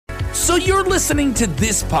So you're listening to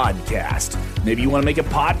this podcast. Maybe you want to make a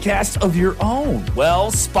podcast of your own.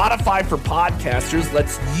 Well, Spotify for Podcasters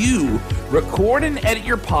lets you record and edit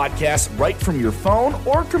your podcast right from your phone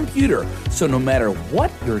or computer. So no matter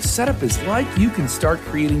what your setup is like, you can start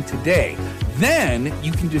creating today. Then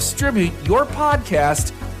you can distribute your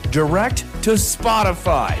podcast direct to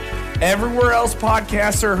Spotify. Everywhere else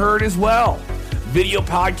podcasts are heard as well. Video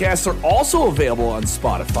podcasts are also available on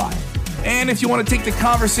Spotify. And if you want to take the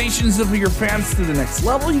conversations of your fans to the next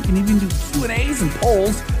level, you can even do Q&As and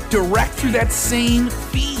polls direct through that same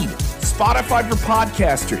feed. Spotify for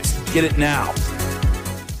Podcasters. Get it now.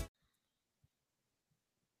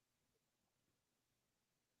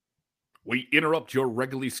 We interrupt your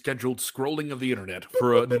regularly scheduled scrolling of the internet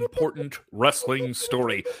for an important wrestling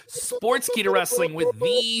story. Sportskeeda Wrestling with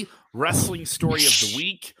the wrestling story of the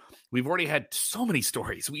week. We've already had so many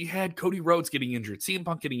stories. We had Cody Rhodes getting injured, CM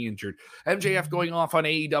Punk getting injured, MJF going off on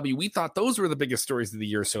AEW. We thought those were the biggest stories of the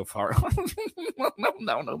year so far. No,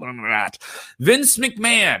 not. Vince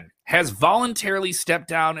McMahon has voluntarily stepped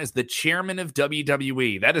down as the chairman of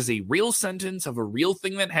WWE. That is a real sentence of a real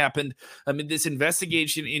thing that happened amid this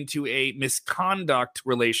investigation into a misconduct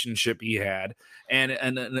relationship he had and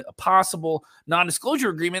a possible non-disclosure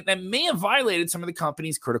agreement that may have violated some of the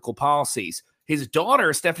company's critical policies. His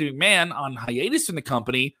daughter, Stephanie McMahon, on hiatus in the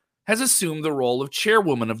company, has assumed the role of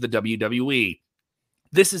chairwoman of the WWE.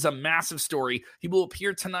 This is a massive story. He will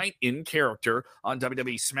appear tonight in character on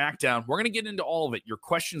WWE SmackDown. We're going to get into all of it. Your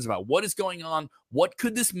questions about what is going on, what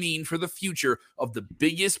could this mean for the future of the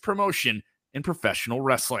biggest promotion in professional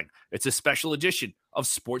wrestling. It's a special edition of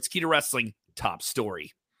Sportskeeda Wrestling Top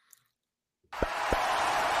Story. Watch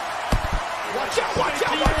out, watch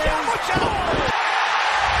out, watch out, watch out!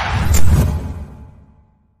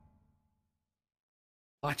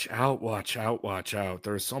 Watch out, watch out, watch out.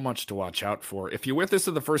 There's so much to watch out for. If you're with us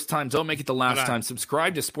for the first time, don't make it the last time.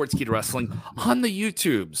 Subscribe to Sportskeeda Wrestling on the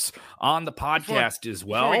YouTubes, on the podcast as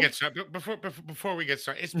well. Before we get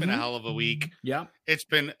started, it's been a hell of a week. Yeah. It's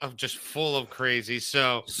been just full of crazy.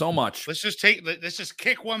 So much. Let's just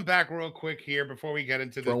kick one back real quick here before we get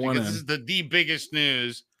into this, because this is the biggest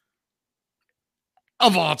news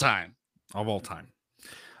of all time.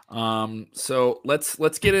 So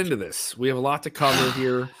let's get into this. We have a lot to cover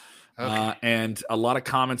here. Okay. And a lot of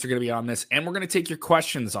comments are going to be on this, and we're going to take your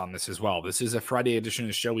questions on this as well. This is a Friday edition of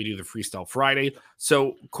the show. We do the Freestyle Friday.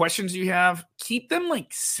 So questions you have, keep them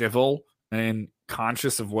civil and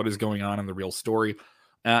conscious of what is going on in the real story.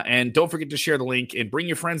 And don't forget to share the link and bring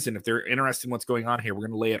your friends in if they're interested in what's going on here. We're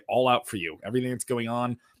going to lay it all out for you. Everything that's going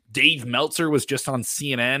on. Dave Meltzer was just on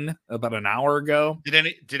CNN about an hour ago.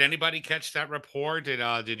 Did anybody catch that report?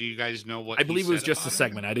 Did you guys know what? I believe it was just a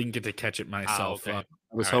segment. I didn't get to catch it myself. Okay. I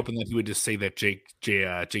was hoping that he would just say that Jake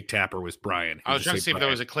Tapper was Brian. I was trying to see if there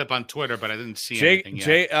was a clip on Twitter, but I didn't see anything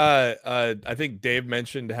yet. I think Dave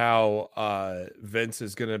mentioned how Vince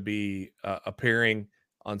is going to be appearing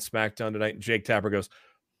on SmackDown tonight, and Jake Tapper goes,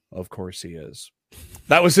 "Of course he is."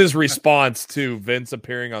 That was his response to Vince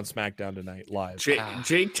appearing on SmackDown tonight live.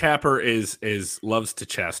 Jake Tapper loves to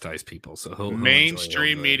chastise people, so he'll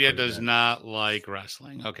mainstream media does not like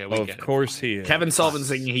wrestling. Okay, we get it. Of course he is. Kevin Sullivan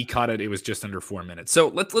saying he caught it. It was just under 4 minutes. So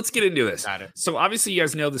let's get into this. Got it. So obviously you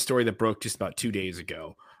guys know the story that broke just about 2 days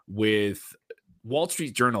ago with Wall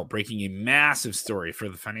Street Journal breaking a massive story for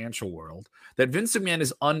the financial world that Vince McMahon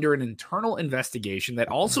is under an internal investigation that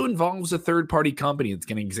also involves a third-party company that's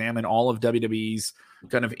going to examine all of WWE's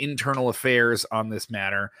kind of internal affairs on this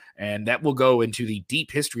matter. And that will go into the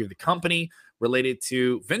deep history of the company related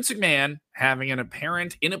to Vince McMahon having an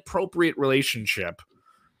apparent inappropriate relationship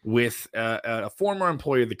with a former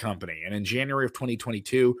employee of the company. And in January of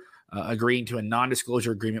 2022, agreeing to a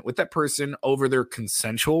non-disclosure agreement with that person over their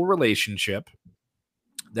consensual relationship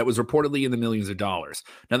that was reportedly in the millions of dollars.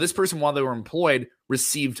 Now, this person, while they were employed,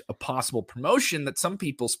 received a possible promotion that some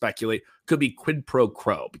people speculate could be quid pro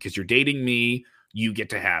quo. Because you're dating me, you get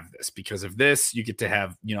to have this. Because of this, you get to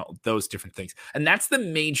have, those different things. And that's the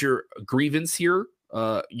major grievance here,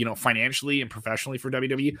 financially and professionally for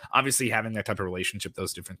WWE. Obviously, having that type of relationship,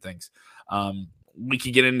 those different things. We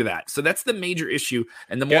could get into that. So that's the major issue.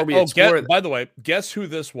 And the more we explore... by the way, guess who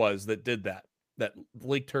this was that did that? That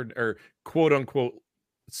leaked her, or quote unquote,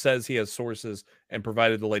 says he has sources and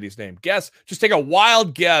provided the lady's name. Guess, just take a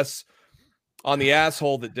wild guess on the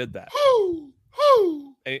asshole that did that.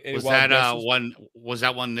 Was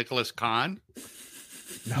that one Nicholas Khan?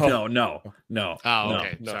 No. Oh,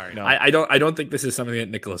 okay. Sorry. No. I don't think this is something that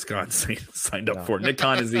Nicholas Khan signed up for. Nick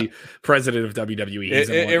Khan is the president of WWE.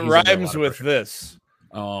 It rhymes with this.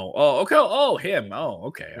 Oh, okay. Oh, him. Oh,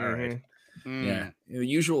 okay. All right. Yeah, the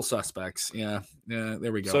usual suspects. Yeah,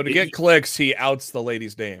 there we go. So to get clicks, he outs the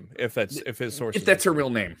lady's name if his source. If that's her real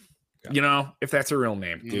name, if that's her real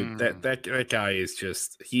name, dude, Mm. that guy is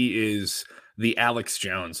he is the Alex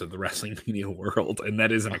Jones of the wrestling media world, and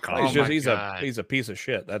that isn't a compliment. He's a piece of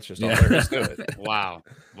shit. That's just all there is to it. Wow.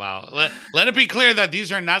 Let it be clear that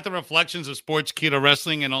these are not the reflections of Sports Keto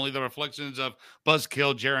Wrestling, and only the reflections of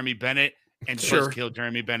Buzzkill Jeremy Bennett and Buzzkill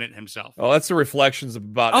Jeremy Bennett himself. Oh, that's the reflections of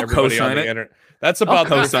about everybody on the internet. That's about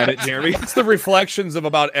co-sign it, Jeremy. It's the reflections of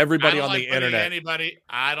about everybody on the internet.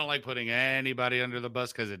 I don't like putting anybody under the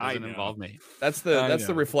bus because it doesn't involve me. That's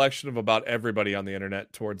the reflection of about everybody on the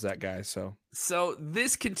internet towards that guy. So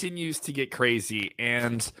this continues to get crazy,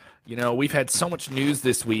 and we've had so much news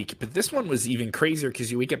this week, but this one was even crazier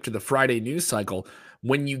because you wake up to the Friday news cycle.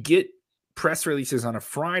 When you get press releases on a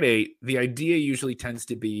Friday, the idea usually tends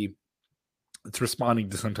to be it's responding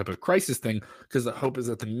to some type of crisis thing, because the hope is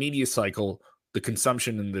that the media cycle, the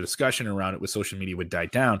consumption and the discussion around it with social media would die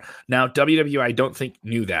down. Now, WWE, I don't think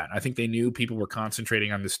knew that. I think they knew people were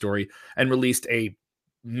concentrating on this story and released a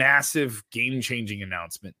massive game-changing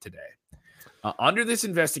announcement today. Under this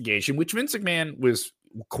investigation, which Vince McMahon was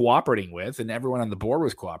cooperating with and everyone on the board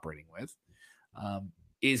was cooperating with,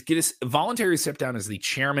 is get a voluntary step down as the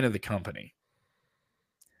chairman of the company.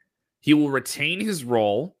 He will retain his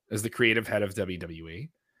role as the creative head of WWE.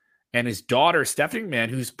 And his daughter, Stephanie McMahon,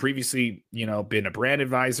 who's previously, been a brand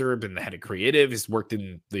advisor, been the head of creative, has worked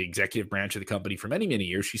in the executive branch of the company for many, many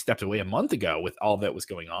years. She stepped away a month ago with all that was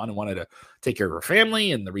going on and wanted to take care of her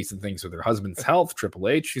family and the recent things with her husband's health. Triple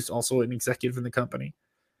H, she's also an executive in the company.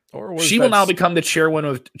 She will now become the chairwoman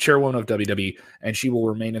of WWE, and she will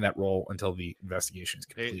remain in that role until the investigation is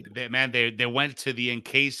completed. They went to the in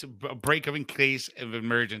case of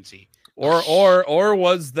emergency, or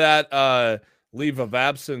was that leave of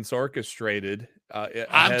absence orchestrated?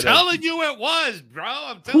 I'm telling you, it was, bro.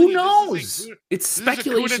 I'm telling you. Who knows? It's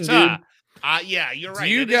speculation, dude. Yeah, you're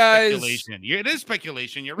right. It is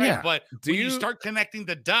speculation. You're right. Yeah. But when you start connecting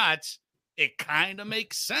the dots, it kind of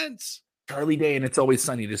makes sense. Charlie Day and It's Always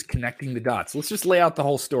Sunny, just connecting the dots. Let's just lay out the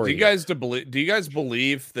whole story. Do you guys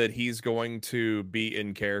believe that he's going to be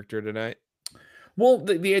in character tonight? Well,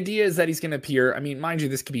 the idea is that he's going to appear. I mean, mind you,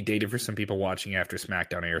 this could be dated for some people watching after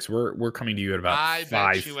SmackDown airs. We're coming to you at about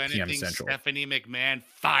 5 p.m. Central. Stephanie McMahon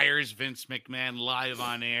fires Vince McMahon live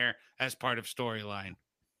on air as part of storyline.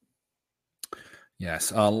 Yes,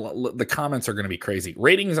 the comments are going to be crazy.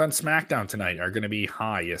 Ratings on SmackDown tonight are going to be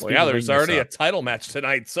high. Yes, there's already a title match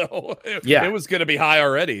tonight, so it was going to be high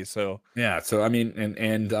already. So I mean,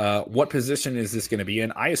 and what position is this going to be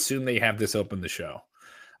in? I assume they have this open the show.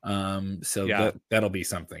 That'll be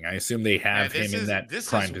something. I assume they have him in that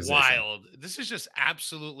prime position. Wild. This is just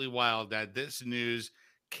absolutely wild that this news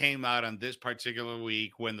came out on this particular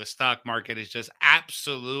week when the stock market is just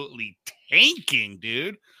absolutely tanking,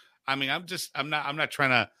 dude. I mean, I'm not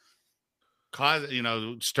trying to cause,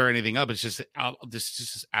 stir anything up. It's just, this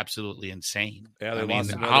is just absolutely insane. Yeah, they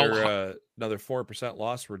lost another 4%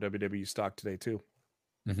 loss for WWE stock today too.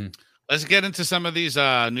 Mm-hmm. Let's get into some of these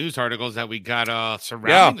news articles that we got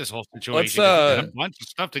surrounding this whole situation. A bunch of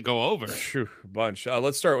stuff to go over. A bunch.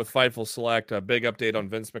 Let's start with Fightful Select. A big update on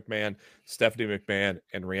Vince McMahon, Stephanie McMahon,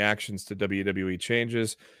 and reactions to WWE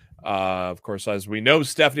changes. Of course, as we know,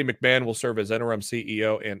 Stephanie McMahon will serve as interim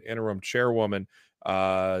CEO and interim chairwoman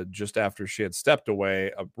just after she had stepped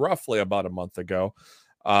away roughly about a month ago.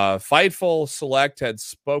 Fightful Select had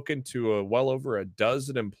spoken to well over a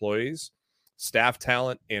dozen employees, staff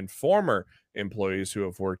talent, and former employees who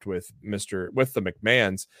have worked with the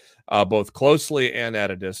McMahons, both closely and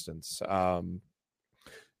at a distance.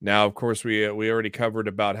 Now, of course, we already covered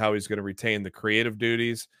about how he's going to retain the creative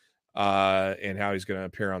duties and how he's going to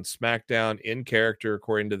appear on SmackDown in character,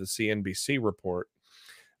 according to the CNBC report.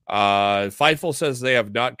 Fightful says they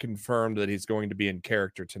have not confirmed that he's going to be in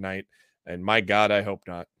character tonight, and my God, I hope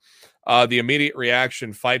not. The immediate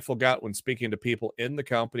reaction Fightful got when speaking to people in the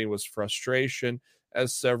company was frustration,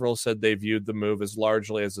 as several said they viewed the move as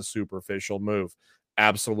largely as a superficial move.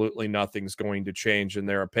 Absolutely nothing's going to change in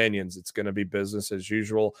their opinions. It's going to be business as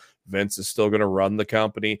usual. Vince is still going to run the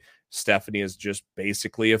company. Stephanie is just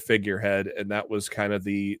basically a figurehead, and that was kind of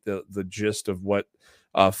the gist of what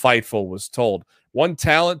Fightful was told. One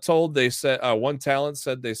talent said they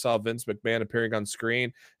saw Vince McMahon appearing on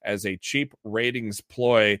screen as a cheap ratings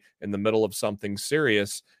ploy in the middle of something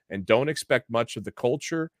serious, and don't expect much of the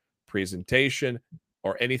culture, presentation,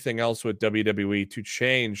 or anything else with WWE to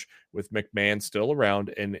change with McMahon still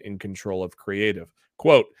around and in control of creative.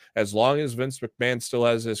 Quote, as long as Vince McMahon still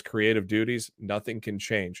has his creative duties, nothing can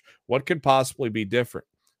change. What could possibly be different?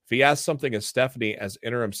 If he asks something of Stephanie as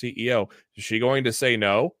interim CEO, is she going to say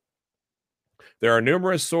no? There are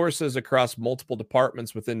numerous sources across multiple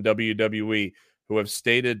departments within WWE who have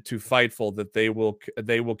stated to Fightful that they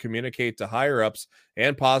will communicate to higher ups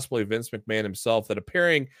and possibly Vince McMahon himself that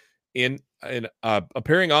appearing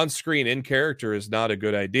on screen in character is not a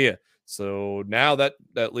good idea. So now that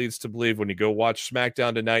leads to believe when you go watch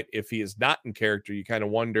SmackDown tonight, if he is not in character, you kind of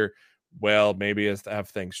wonder, well, maybe have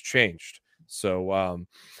things changed. So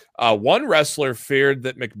one wrestler feared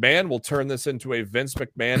that McMahon will turn this into a Vince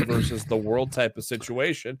McMahon versus the world type of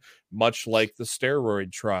situation, much like the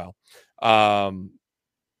steroid trial.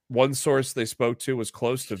 One source they spoke to was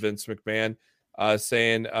close to Vince McMahon,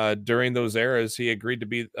 saying during those eras, he agreed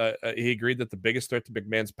that the biggest threat to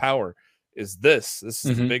McMahon's power is this. This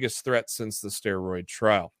is the biggest threat since the steroid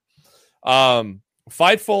trial.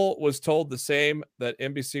 Fightful was told the same, that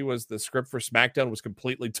NBC was the script for SmackDown was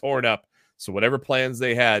completely torn up. So whatever plans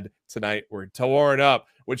they had tonight were torn up,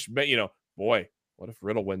 which, boy, what if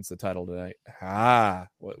Riddle wins the title tonight?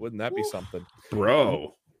 Wouldn't that be something?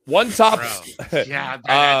 Bro. One top. Bro. Yeah,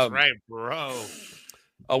 that's right, bro.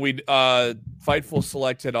 Fightful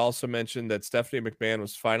Select had also mentioned that Stephanie McMahon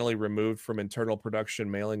was finally removed from internal production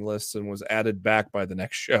mailing lists and was added back by the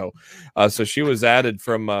next show. So she was added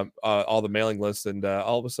from all the mailing lists, and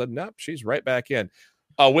all of a sudden, nope, she's right back in.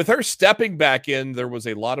 With her stepping back in, there was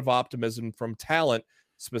a lot of optimism from talent,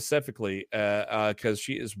 specifically because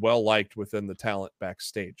she is well liked within the talent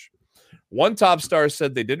backstage. One top star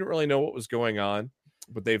said they didn't really know what was going on,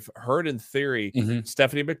 but they've heard in theory,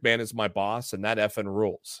 Stephanie McMahon is my boss, and that effing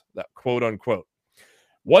rules. That quote unquote.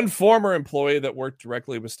 One former employee that worked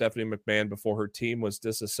directly with Stephanie McMahon before her team was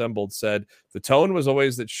disassembled said the tone was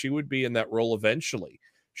always that she would be in that role eventually.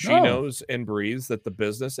 She knows and breathes that the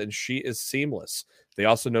business, and she is seamless. They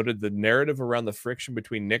also noted the narrative around the friction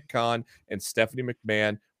between Nick Khan and Stephanie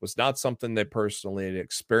McMahon was not something they personally had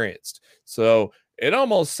experienced. So it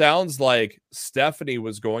almost sounds like Stephanie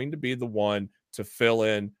was going to be the one to fill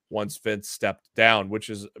in once Vince stepped down, which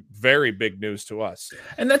is very big news to us.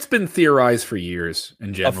 And that's been theorized for years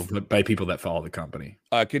in general by people that follow the company.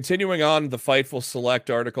 Continuing on the Fightful Select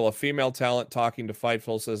article, a female talent talking to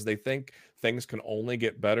Fightful says they think things can only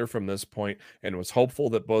get better from this point and was hopeful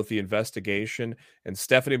that both the investigation and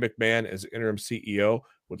Stephanie McMahon as interim CEO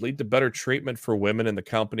would lead to better treatment for women in the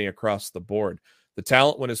company across the board. The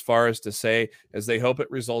talent went as far as to say as they hope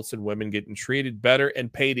it results in women getting treated better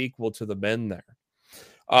and paid equal to the men there.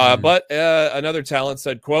 But another talent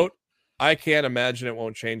said, quote, I can't imagine it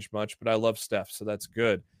won't change much, but I love Steph, so that's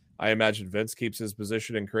good. I imagine Vince keeps his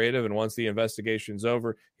position in creative, and once the investigation's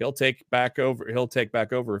over, he'll take back over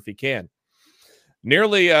if he can.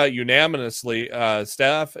 Nearly unanimously,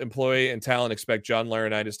 staff, employee, and talent expect John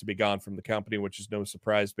Laurinaitis to be gone from the company, which is no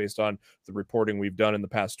surprise based on the reporting we've done in the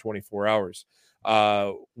past 24 hours.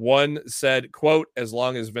 One said, quote, as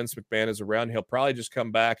long as Vince McMahon is around, he'll probably just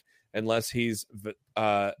come back unless he's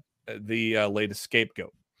the latest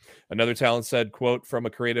scapegoat. Another talent said, quote, from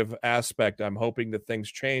a creative aspect, I'm hoping that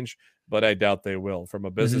things change, but I doubt they will. From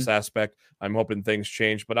a business aspect, I'm hoping things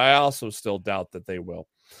change, but I also still doubt that they will.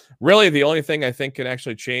 Really, the only thing I think can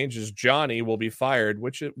actually change is Johnny will be fired,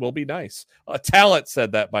 which it will be nice. Talent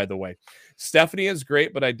said that, by the way. Stephanie is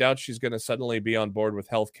great, but I doubt she's going to suddenly be on board with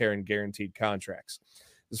healthcare and guaranteed contracts.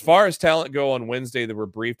 As far as talent go, on Wednesday, they were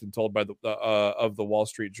briefed and told by the Wall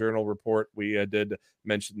Street Journal report. We did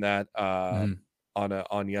mention that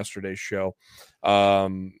on yesterday's show.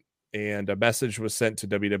 And a message was sent to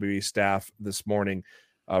WWE staff this morning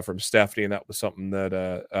from Stephanie, and that was something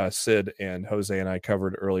that Sid and Jose and I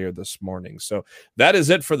covered earlier this morning. So that is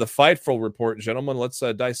it for the Fightful report, gentlemen. Let's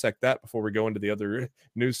dissect that before we go into the other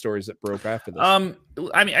news stories that broke after this.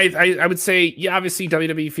 I mean, I would say, yeah, obviously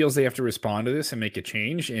WWE feels they have to respond to this and make a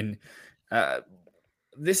change, and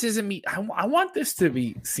this isn't me. I want this to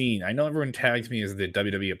be seen. I know everyone tags me as the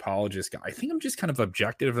WWE apologist guy. I think I'm just kind of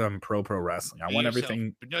objective on pro wrestling. I want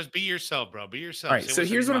everything. Just be yourself, bro. Be yourself. All right. So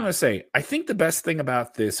here's what I'm going to say. I think the best thing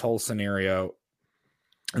about this whole scenario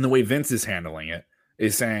and the way Vince is handling it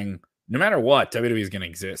is saying, no matter what, WWE is going to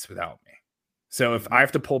exist without me. So if I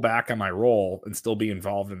have to pull back on my role and still be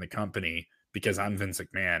involved in the company because I'm Vince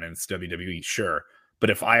McMahon and it's WWE, sure. But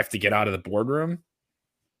if I have to get out of the boardroom,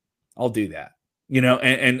 I'll do that. You know,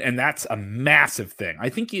 and that's a massive thing. I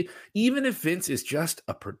think even if Vince is just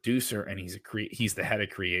a producer and he's the head of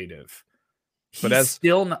creative,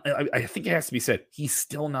 still not. I think it has to be said, he's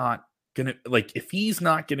still not gonna, like, if he's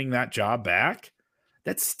not getting that job back,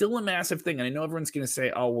 that's still a massive thing. And I know everyone's gonna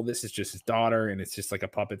say, oh, well, this is just his daughter and it's just like a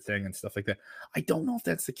puppet thing and stuff like that. I don't know if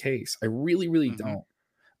that's the case. I really don't.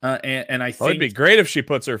 And I think it'd be great if she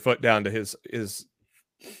puts her foot down to his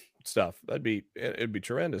stuff. It'd be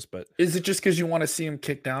tremendous. But is it just because you want to see him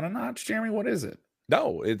kick down a notch, Jeremy? What is it?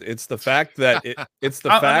 No, it's the fact that it's the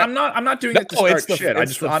fact. I'm not doing it to start shit. I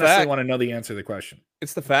just honestly want to know the answer to the question.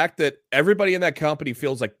 It's the fact that everybody in that company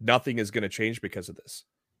feels like nothing is going to change because of this.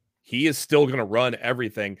 He is still going to run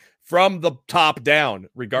everything from the top down,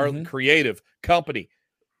 regardless, creative, company,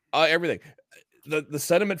 everything. The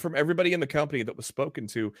sentiment from everybody in the company that was spoken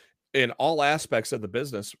to in all aspects of the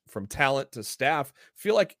business, from talent to staff,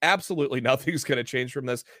 feel like absolutely nothing's going to change from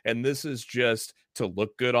this. And this is just to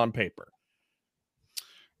look good on paper.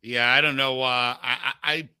 Yeah, I don't know.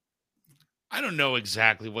 I don't know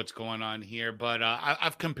exactly what's going on here, but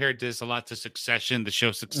I've compared this a lot to Succession, the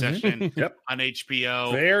show Succession on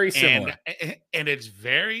HBO. Very similar. And it's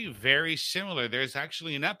very, very similar. There's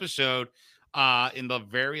actually an episode in the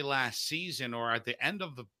very last season or at the end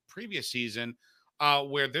of the previous season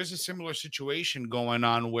where there's a similar situation going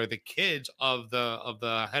on where the kids of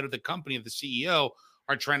the head of the company, of the CEO,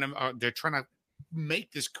 are trying to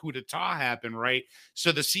make this coup d'etat happen, right?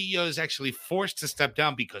 So the CEO is actually forced to step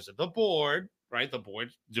down because of the board, right? The board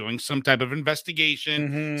doing some type of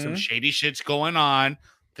investigation, some shady shit's going on.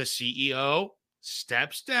 The CEO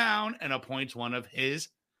steps down and appoints one of his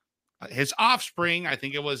offspring, I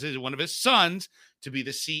think it was one of his sons, to be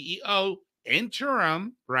the CEO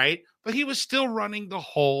interim, right? But he was still running the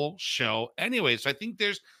whole show anyway. So I think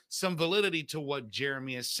there's some validity to what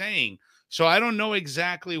Jeremy is saying. So I don't know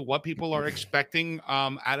exactly what people are expecting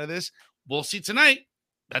out of this. We'll see tonight.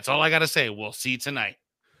 That's all I got to say. We'll see tonight.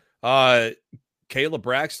 Kayla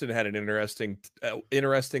Braxton had an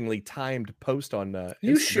interestingly timed post on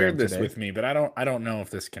you Instagram shared this today. with me, but I don't know if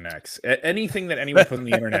this connects. Anything that anyone put on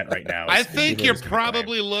the internet right now, I think you're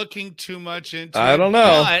probably looking too much into. I don't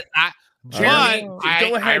know. Jeremy,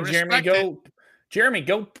 go ahead, Jeremy.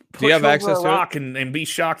 Go push over a rock and be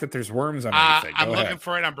shocked that there's worms on anything. I'm looking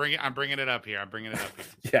for it. I'm bringing it up here.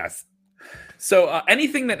 Yes. So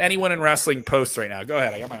anything that anyone in wrestling posts right now, go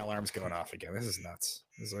ahead. I got my alarms going off again. This is nuts.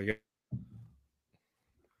 This is like.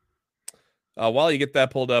 While you get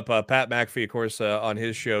that pulled up, Pat McAfee, of course, on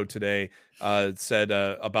his show today, said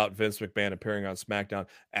about Vince McMahon appearing on SmackDown.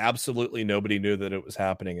 Absolutely nobody knew that it was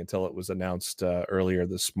happening until it was announced earlier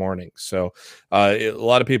this morning. So a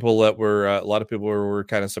lot of people were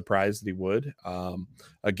kind of surprised that he would.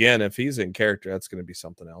 Again, if he's in character, that's going to be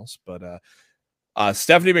something else. But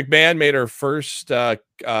Stephanie McMahon made her first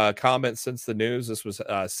comment since the news. This was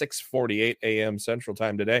 6:48 a.m. Central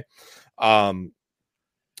Time today.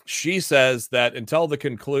 She says that until the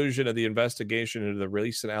conclusion of the investigation into the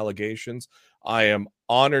recent allegations, I am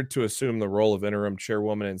honored to assume the role of interim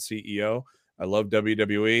chairwoman and CEO. I love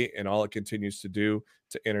WWE and all it continues to do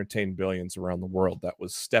to entertain billions around the world. That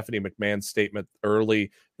was Stephanie McMahon's statement early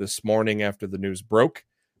this morning after the news broke.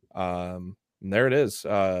 And there it is.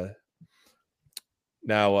 Now,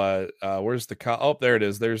 where's the there it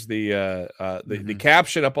is. There's the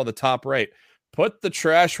caption up on the top right. Put the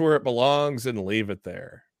trash where it belongs and leave it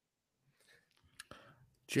there.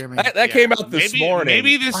 Jeremy, that came out this morning.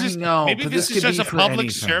 Maybe this is just a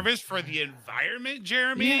public service for the environment,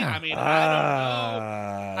 Jeremy. Yeah. I mean,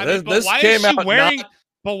 I don't know. This came out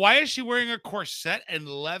but why is she wearing a corset and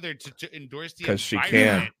leather to endorse the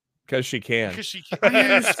environment? Because she can. I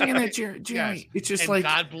understand that, Jeremy. Yes. It's just and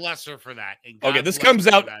God bless her for that. Okay, this comes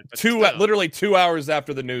out literally 2 hours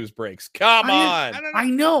after the news breaks. Come on. I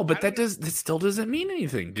know, but that still doesn't mean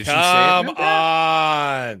anything. Did she say come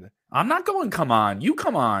on? I'm not going. Come on, you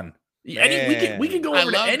come on. We can go over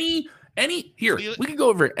to any here. We can go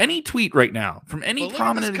over any tweet right now from any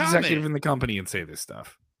prominent executive in the company and say this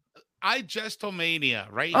stuff. I Gestomania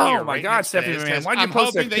here. Oh my God, Stephanie McMahon! Why'd you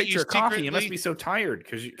post that picture of coffee? You must be so tired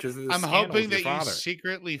because I'm hoping that you're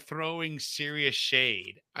secretly throwing serious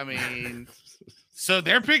shade. I mean, so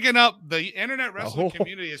they're picking up the internet wrestling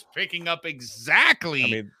community is picking up exactly. I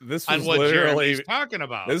mean, this on was what literally Jeremy's talking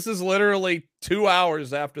about. This is literally 2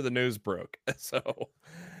 hours after the news broke. So.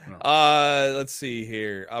 Let's see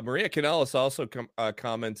here. Maria Kanellis also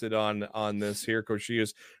commented on this here. Of course, she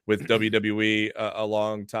is with WWE a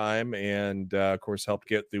long time, and of course helped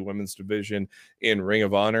get the women's division in Ring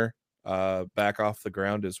of Honor back off the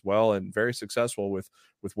ground as well, and very successful with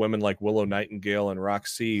women like Willow Nightingale and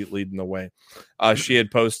Roxy leading the way. She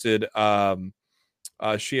had posted that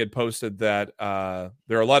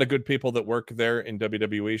there are a lot of good people that work there in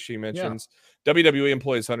WWE. She mentions WWE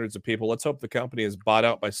employs hundreds of people. Let's hope the company is bought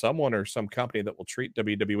out by someone or some company that will treat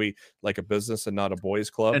WWE like a business and not a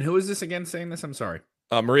boys club. And who is this again saying this? I'm sorry.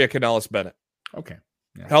 Maria Kanellis Bennett. Okay.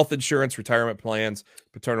 Yeah. Health insurance, retirement plans,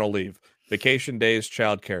 paternal leave. vacation days,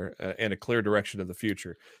 childcare, and a clear direction of the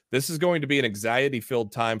future. This is going to be an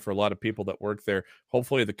anxiety-filled time for a lot of people that work there.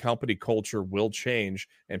 Hopefully, the company culture will change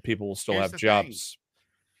and people will still have jobs.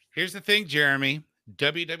 Here's the thing, Jeremy.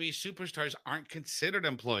 WWE superstars aren't considered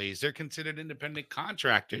employees. They're considered independent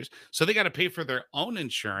contractors. So they got to pay for their own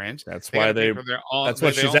insurance. That's why pay for their own, that's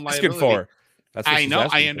what she's asking for. That's what I know.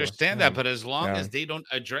 I for. understand that. But as long as they don't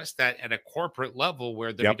address that at a corporate level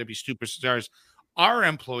where WWE superstars are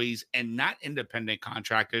employees and not independent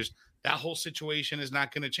contractors, that whole situation is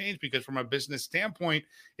not going to change, because from a business standpoint,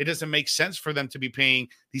 it doesn't make sense for them to be paying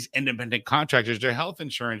these independent contractors their health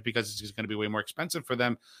insurance, because it's just going to be way more expensive for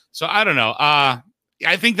them. So I don't know.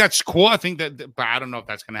 I think that's cool. I think that, but I don't know if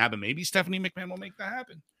that's going to happen. Maybe Stephanie McMahon will make that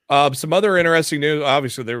happen. Some other interesting news.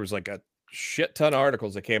 Obviously, there was like a shit ton of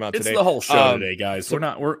articles that came out today. It's the whole show today, guys.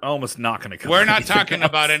 We're almost not going to We're not talking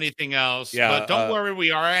about anything else. Yeah, but don't worry, we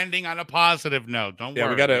are ending on a positive note. Don't worry.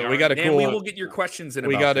 We got a cool. And we will get your questions in.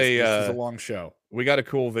 This is a long show. We got a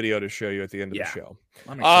cool video to show you at the end of the show.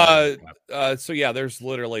 I'm excited. So yeah, there's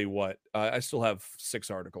literally I still have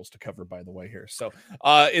 6 articles to cover, by the way, here. So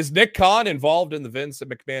is Nick Khan involved in the Vince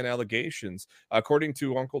and McMahon allegations? According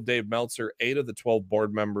to Uncle Dave Meltzer, 8 of the 12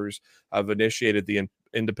 board members have initiated the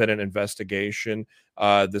independent investigation.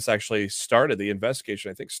 This actually started, the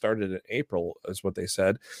investigation, I think, started in April, is what they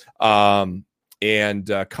said. And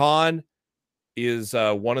Khan is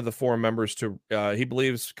one of the 4 members to he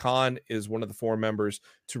believes Khan is one of the 4 members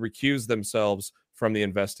to recuse themselves from the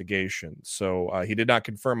investigation. So he did not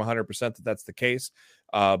confirm 100% that that's the case,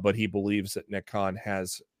 but he believes that Nick Khan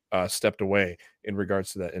has stepped away in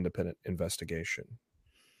regards to that independent investigation.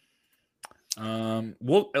 We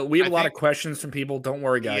have a lot of questions from people. Don't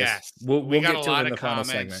worry, guys. Yes, we'll get to it in the final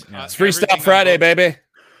comments. segment. Yeah. It's Freestyle Friday, baby.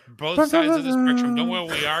 Both sides of the spectrum. Don't worry,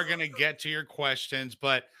 we are going to get to your questions,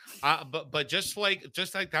 but just like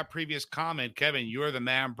that previous comment, Kevin, you're the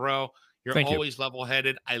man, bro. You're always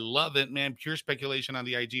level-headed. I love it, man. Pure speculation on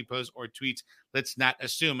the IG posts or tweets. Let's not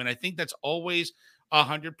assume, and I think that's always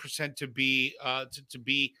 100% to be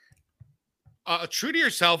true to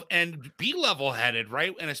yourself and be level-headed,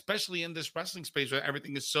 right? And especially in this wrestling space where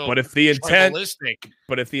everything is so. But if the intent,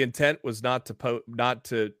 tribalistic. Was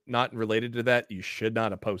not related to that, you should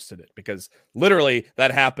not have posted it, because literally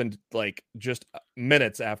that happened like just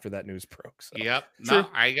minutes after that news broke. So. Yep. No,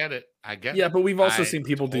 I get it. Yeah, but we've also seen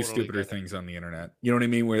people do stupider things on the internet. You know what I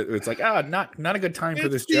mean? Where it's like, not a good time for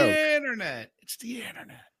this joke. It's the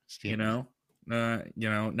internet.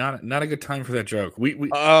 Not a good time for that joke.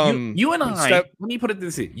 You and I, let me put it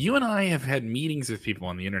this way. You and I have had meetings with people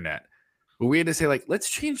on the internet where we had to say, like, let's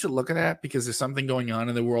change the look of that because there's something going on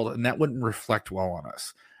in the world and that wouldn't reflect well on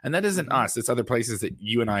us. And that isn't us. It's other places that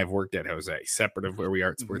you and I have worked at, Jose, separate of where we are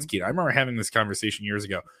at Sportskeeda. I remember having this conversation years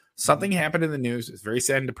ago. Something happened in the news. It's very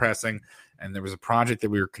sad and depressing. And there was a project that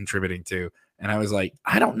we were contributing to. And I was like,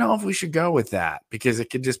 I don't know if we should go with that because it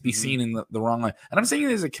could just be seen in the wrong light. And I'm saying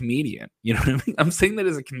it as a comedian, you know what I mean? I'm saying that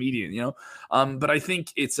as a comedian, you know? But I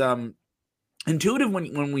think it's intuitive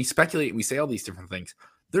when we speculate and we say all these different things.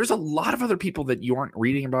 There's a lot of other people that you aren't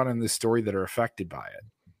reading about in this story that are affected by it.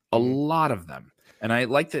 A lot of them. And I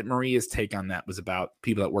like that Maria's take on that was about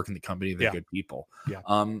people that work in the company. They're good people. Yeah.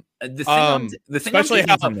 Especially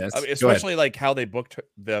like how they booked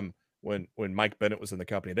them when Mike Bennett was in the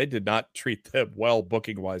company. They did not treat them well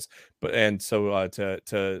booking wise. But so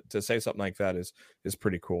to say something like that is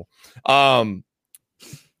pretty cool.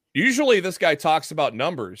 Usually this guy talks about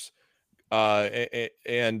numbers. But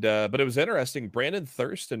it was interesting. Brandon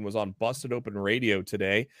Thurston was on Busted Open Radio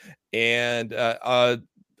today, and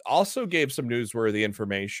also gave some newsworthy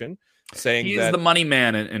information, saying he's that the money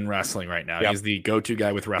man in wrestling right now. Yep. He's the go-to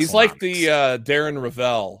guy with wrestling. He's like the Darren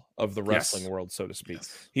Ravel of the wrestling world, so to speak.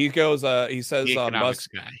 Yes. He goes. He says on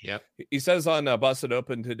He says on Busted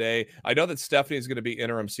Open today, I know that Stephanie is going to be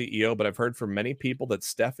interim CEO, but I've heard from many people that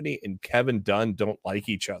Stephanie and Kevin Dunn don't like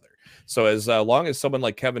each other. So as long as someone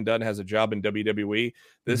like Kevin Dunn has a job in WWE,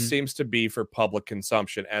 this seems to be for public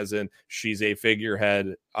consumption, as in she's a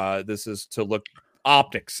figurehead. This is to look.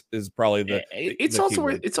 Optics is probably it's also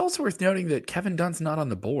worth noting that Kevin Dunn's not on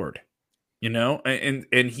the board, you know, and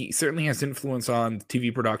he certainly has influence on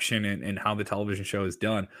TV production and how the television show is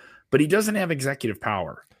done, but he doesn't have executive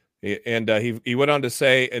power. And he went on to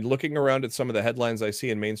say, and looking around at some of the headlines I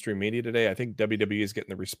see in mainstream media today, I think WWE is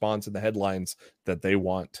getting the response in the headlines that they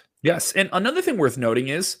want. Yes, and another thing worth noting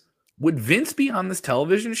is, would Vince be on this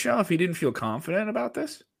television show if he didn't feel confident about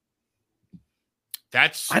this?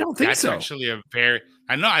 I don't think so. Actually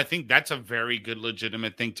I think that's a very good,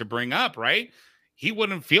 legitimate thing to bring up, right? He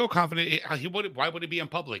wouldn't feel confident. Why would he be in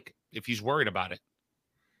public if he's worried about it?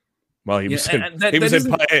 Well, he was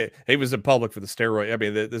he was in public for the steroid. I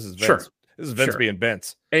mean, this is Vince. Sure. This is Vince being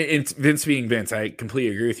Vince. It's Vince being Vince. I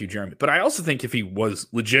completely agree with you, Jeremy. But I also think if he was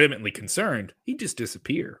legitimately concerned, he'd just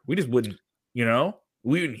disappear. We just wouldn't, we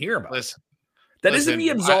wouldn't hear about it. That isn't me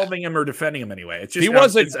absolving him or defending him anyway. It's just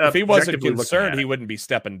if he wasn't concerned, he wouldn't be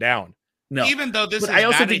stepping down. No, even though this, but I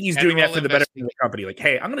also think he's doing that for the betterment of the company. Like,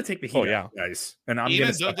 hey, I'm going to take the heat, guys, and I'm even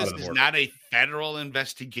going to. Though this is not a federal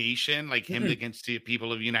investigation, like him against the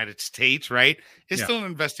people of the United States, right? It's still an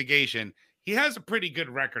investigation. He has a pretty good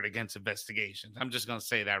record against investigations. I'm just going to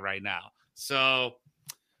say that right now. So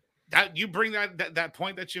that you bring that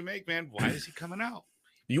point that you make, man. Why is he coming out?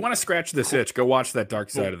 You want to scratch this itch? Go watch that Dark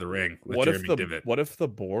Side of the Ring with Jeremy Divitt. What if the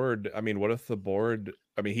board? I mean, what if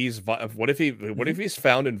he's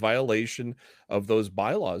found in violation of those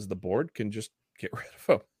bylaws? The board can just get rid of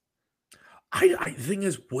him. I thing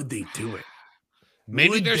is, would they do it?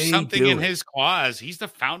 Maybe there's something in his clause. He's the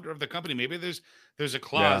founder of the company. Maybe there's a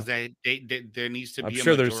clause that there needs to be. I'm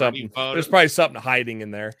sure there's something. Vote. There's probably something hiding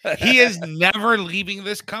in there. He is never leaving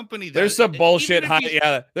this company. There's some bullshit.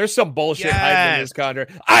 There's some bullshit hiding in this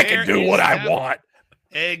contract. I can do what I want.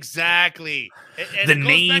 Exactly. The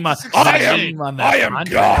name I am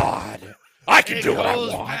God. I can do what I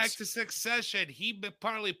want. Back to Succession. He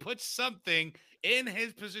probably puts something in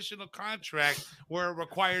his positional contract where it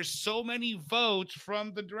requires so many votes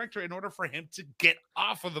from the director in order for him to get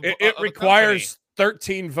off of the board. It requires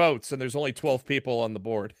 13 votes, and there's only 12 people on the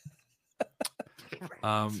board.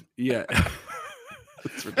 Yeah.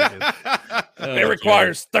 It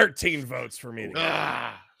requires 13 votes for me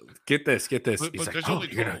to get this. He's but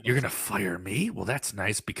like, you're gonna fire me? Well, that's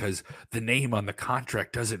nice because the name on the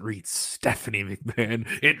contract doesn't read Stephanie McMahon.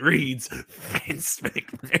 It reads Vince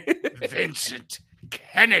McMahon. Vincent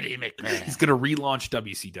Kennedy McMahon. He's gonna relaunch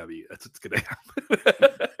WCW. That's what's gonna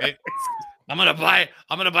happen. Hey, I'm gonna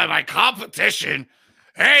buy my competition.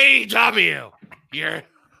 AEW.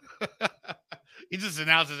 He just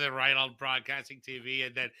announces it right on broadcasting TV,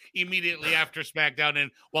 and then immediately after SmackDown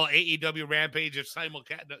and AEW Rampage is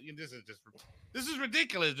simulcast. This is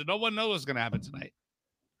ridiculous. No one knows what's going to happen tonight.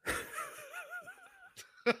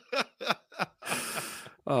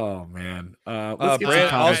 Oh man! Let's get Brandon, some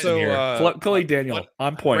comments in here. Chloe Daniel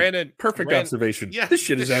on point. Brandon, perfect observation. Yes, this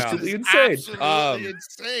shit is absolutely insane. Absolutely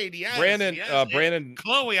insane. Yes, Brandon,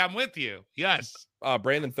 Chloe, I'm with you. Yes.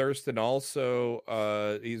 Brandon Thurston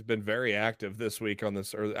also he's been very active this week on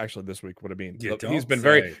this, or actually this week. What I mean, he's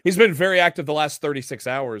been very active the last 36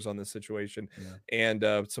 hours on this situation, and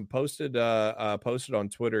some posted on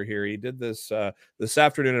Twitter here. He did this this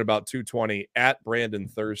afternoon at about 2:20 at Brandon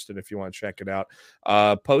Thurston. If you want to check it out,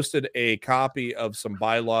 posted a copy of some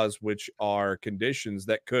bylaws which are conditions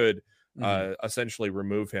that could essentially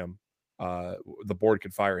remove him. The board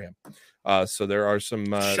could fire him. So there are some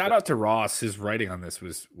shout out to Ross. His writing on this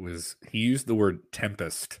was he used the word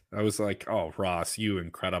tempest. I was like, oh, Ross, you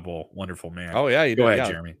incredible, wonderful man. Oh yeah, go ahead,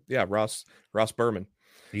 Jeremy. Yeah, Ross Berman.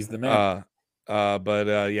 He's the man.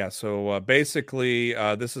 So basically,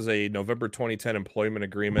 this is a November 2010 employment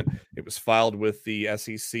agreement. It was filed with the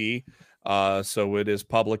SEC. So it is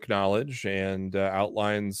public knowledge and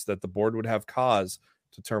outlines that the board would have cause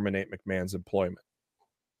to terminate McMahon's employment.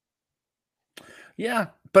 Yeah,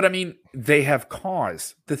 but I mean, they have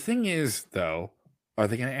cause. The thing is, though, are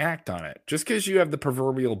they going to act on it? Just because you have the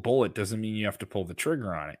proverbial bullet doesn't mean you have to pull the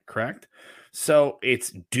trigger on it, correct? So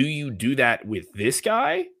it's, do you do that with this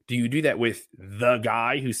guy? Do you do that with the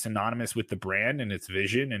guy who's synonymous with the brand and its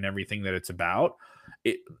vision and everything that it's about?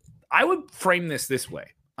 I would frame this way.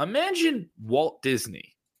 Imagine Walt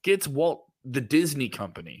Disney gets the Disney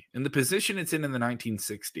company in the position it's in the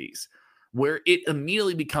 1960s, where it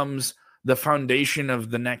immediately becomes the foundation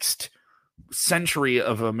of the next century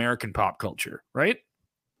of American pop culture, right?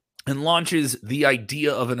 And launches the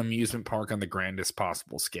idea of an amusement park on the grandest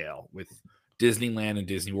possible scale with Disneyland and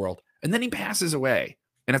Disney World. And then he passes away,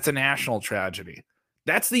 and it's a national tragedy.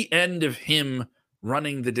 That's the end of him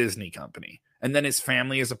running the Disney company. And then his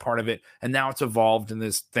family is a part of it. And now it's evolved in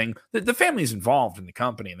this thing. The family's involved in the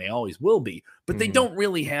company, and they always will be. But they don't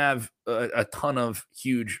really have a ton of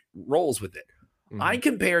huge roles with it. I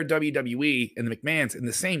compare WWE and the McMahons in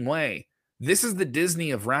the same way. This is the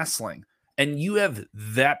Disney of wrestling. And you have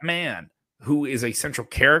that man who is a central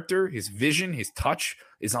character. His vision, his touch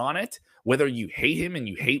is on it. Whether you hate him and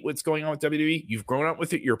you hate what's going on with WWE, you've grown up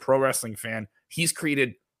with it, you're a pro wrestling fan. He's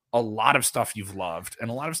created a lot of stuff you've loved and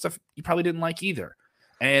a lot of stuff you probably didn't like either.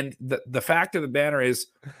 And the fact of the matter is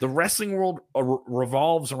the wrestling world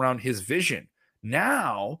revolves around his vision.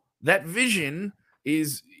 Now that vision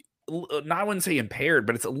is, I wouldn't say impaired,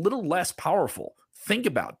 but it's a little less powerful. Think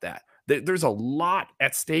about that. There's a lot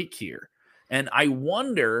at stake here. And I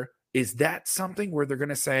wonder, is that something where they're going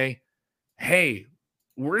to say, hey,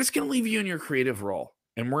 we're just going to leave you in your creative role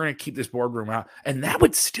and we're going to keep this boardroom out? And that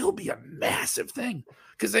would still be a massive thing,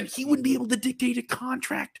 because then he wouldn't be able to dictate a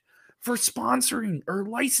contract for sponsoring or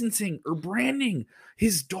licensing or branding.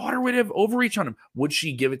 His daughter would have overreach on him. Would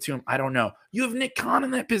she give it to him? I don't know. You have Nick Khan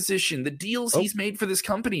in that position. The deals he's made for this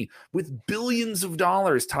company with billions of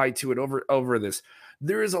dollars tied to it over this.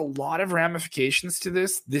 There is a lot of ramifications to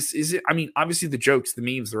this. This isn't, I mean, obviously the jokes, the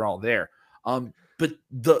memes, they're all there. But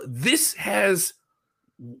this has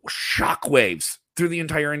shockwaves through the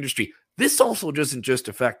entire industry. This also doesn't just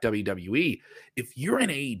affect WWE. If you're in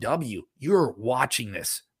AEW, you're watching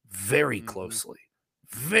this very closely,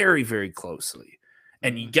 very, very closely.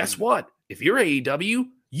 And guess what? If you're AEW,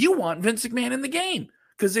 you want Vince McMahon in the game,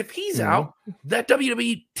 because if he's out, that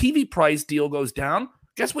WWE TV price deal goes down.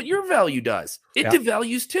 Guess what your value does? It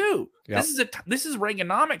devalues too. This is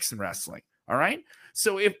Reaganomics in wrestling. All right.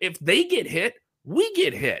 So if they get hit, we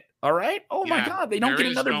get hit. All right. Oh my God, they don't get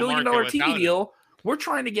another $1 billion TV deal. We're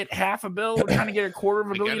trying to get $500 million. We're trying to get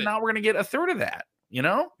 $250 million. Now we're going to get a third of that. You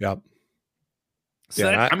know? Yep. So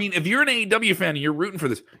I mean, if you're an AEW fan and you're rooting for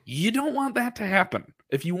this, you don't want that to happen.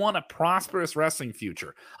 If you want a prosperous wrestling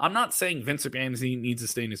future, I'm not saying Vince McMahon needs to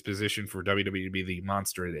stay in his position for WWE to be the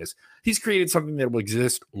monster it is. He's created something that will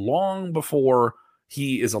exist long before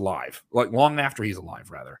he is alive, like long after he's alive,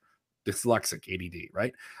 rather. Dyslexic, ADD,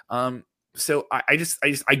 right? So I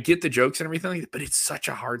get the jokes and everything, but it's such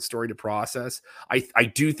a hard story to process. I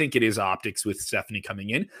do think it is optics with Stephanie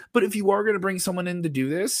coming in, but if you are going to bring someone in to do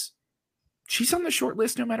this, she's on the short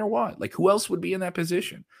list no matter what. Like, who else would be in that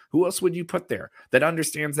position? Who else would you put there that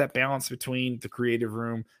understands that balance between the creative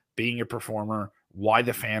room, being a performer, why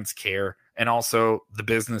the fans care, and also the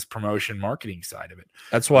business promotion marketing side of it?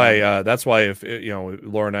 That's why if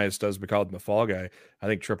Laurinaitis does become the fall guy, I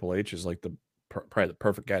think Triple H is like probably the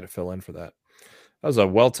perfect guy to fill in for that. That was a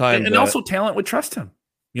well-timed, and also talent would trust him.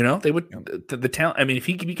 You know, they would the talent. I mean, if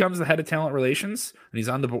he becomes the head of talent relations and he's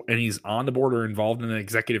on the board or involved in an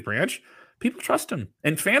executive branch, people trust him,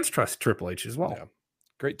 and fans trust Triple H as well. Yeah.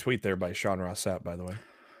 Great tweet there by Sean Ross Sapp, by the way.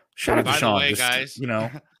 Shout out to Sean. By the way, guys, you know,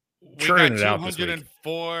 we got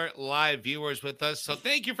 204 live viewers with us. So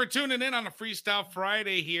thank you for tuning in on a Freestyle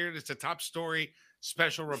Friday here. It's a top story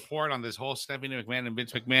special report on this whole Stephanie McMahon and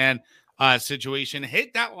Vince McMahon situation.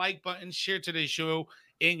 Hit that like button, share today's show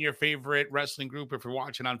in your favorite wrestling group. If you're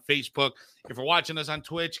watching on Facebook, if you're watching us on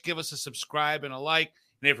Twitch, give us a subscribe and a like.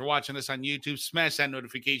 And if you're watching us on YouTube, smash that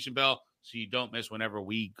notification bell so you don't miss whenever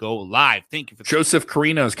we go live. Thank you for Joseph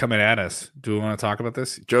Carino is coming at us. Do we want to talk about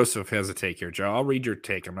this? Joseph has a take here, Joe. I'll read your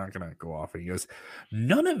take. I'm not going to go off. And he goes,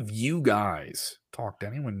 none of you guys talked to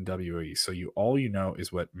anyone in WWE, so all you know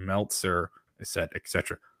is what Meltzer said,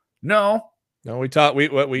 etc. No, we talk. We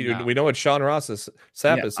know what Sean Ross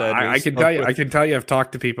Sapp has said. I can tell you. I've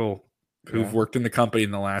talked to people who've worked in the company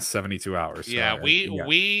in the last 72 hours. Yeah,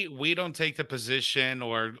 we don't take the position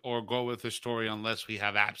or go with the story unless we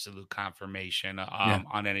have absolute confirmation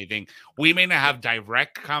on anything. We may not have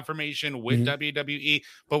direct confirmation with WWE,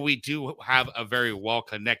 but we do have a very well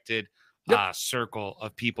connected circle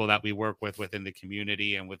of people that we work with within the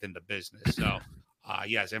community and within the business. So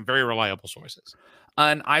yes, and very reliable sources.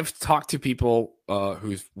 And I've talked to people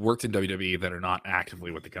who've worked in WWE that are not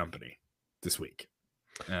actively with the company this week.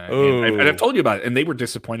 And I've told you about it, and they were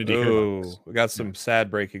disappointed to hear about this. We got some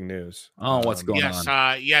sad breaking news. What's going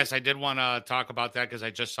on? Yes, I did want to talk about that because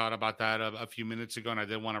I just thought about that a few minutes ago, and I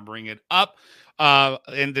did want to bring it up.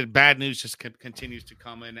 And the bad news just continues to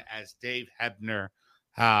come in as Dave Hebner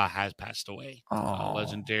has passed away.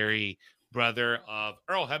 Legendary brother of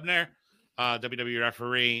Earl Hebner, WWE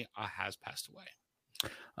referee, has passed away.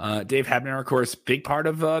 Dave Hebner, of course, big part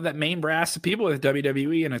of that main brass of people with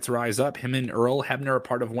WWE and its rise up. Him and Earl Hebner are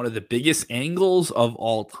part of one of the biggest angles of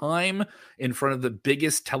all time in front of the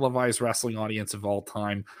biggest televised wrestling audience of all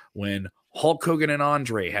time when Hulk Hogan and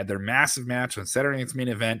Andre had their massive match on Saturday Night's Main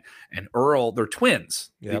Event, and Earl, they're twins.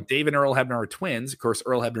 Yep. Dave and Earl Hebner are twins. Of course,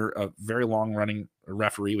 Earl Hebner, a very long-running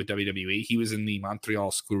referee with WWE. He was in the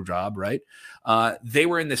Montreal Screwjob, right? They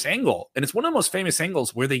were in this angle, and it's one of the most famous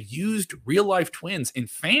angles where they used real-life twins, and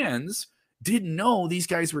fans didn't know these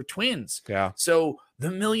guys were twins. Yeah. So the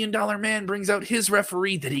 $1 Million Man brings out his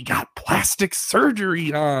referee that he got plastic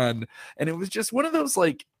surgery on, and it was just one of those,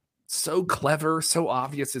 like, so clever, so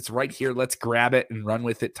obvious, it's right here, let's grab it and run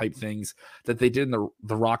with it type things that they did in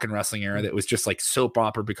the rock and wrestling era that was just like soap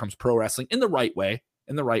opera becomes pro wrestling in the right way.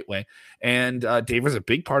 And Dave was a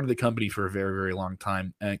big part of the company for a very, very long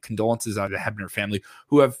time. Condolences out to the Hebner family,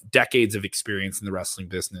 who have decades of experience in the wrestling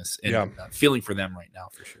business, and feeling for them right now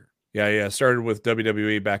for sure. Yeah. Started with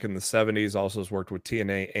WWE back in the 70s. Also has worked with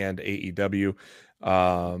TNA and AEW.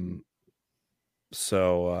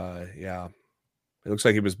 Yeah, it looks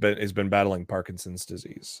like he's been battling Parkinson's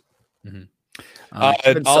disease. Mm-hmm.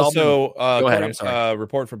 Also, go ahead. I'm sorry.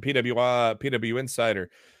 Report from PW Insider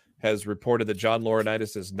has reported that John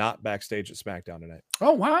Laurinaitis is not backstage at SmackDown tonight.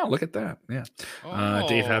 Oh wow, look at that! Yeah,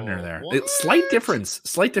 Dave Hebner there. Slight difference.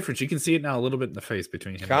 You can see it now a little bit in the face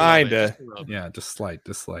between him. Kinda. Yeah, just slight.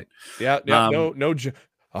 Yeah. No.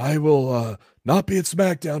 I will not be at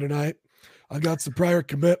SmackDown tonight. I got some prior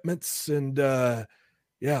commitments, and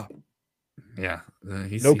yeah.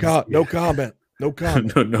 No comment. No comment. no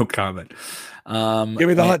comment. Give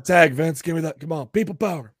me the hot tag, Vince. Give me that. Come on, people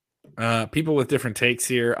power. People with different takes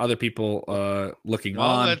here. Other people looking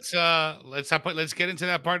on. Let's get into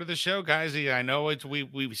that part of the show, guys. I know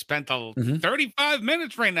we spent 35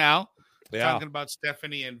 minutes right now talking about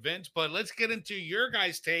Stephanie and Vince, but let's get into your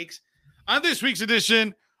guys' takes on this week's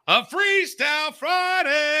edition of Freestyle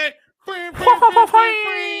Friday.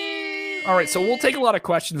 All right, so we'll take a lot of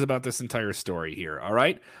questions about this entire story here. All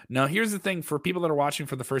right. Now, here's the thing for people that are watching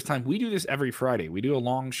for the first time. We do this every Friday. We do a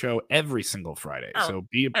long show every single Friday. So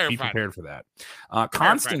be prepared for that.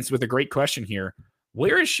 Constance with a great question here.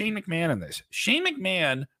 Where is Shane McMahon in this? Shane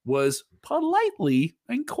McMahon was politely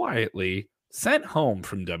and quietly sent home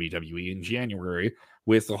from WWE in January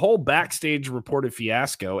with the whole backstage reported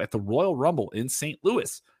fiasco at the Royal Rumble in St.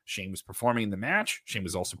 Louis. Shane was performing the match. Shane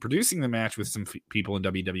was also producing the match with some people in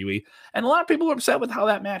WWE. And a lot of people were upset with how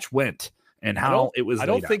that match went and how it was. I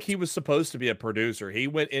don't think he was supposed to be a producer. He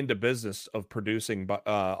went into business of producing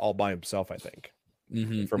all by himself, I think,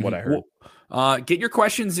 from what I heard. Get your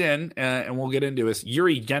questions in and we'll get into this.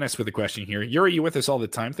 Yuri Dennis with a question here. Yuri, you with us all the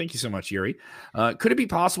time. Thank you so much, Yuri. Could it be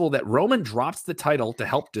possible that Roman drops the title to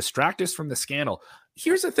help distract us from the scandal?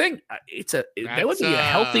 Here's the thing. That would be a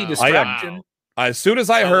healthy distraction. Wow. As soon as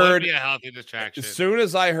I heard, would be a healthy distraction. As soon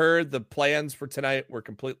as I heard the plans for tonight were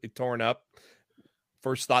completely torn up,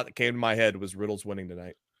 first thought that came to my head was Riddle's winning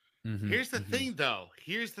tonight. Here's the thing, though.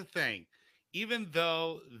 Even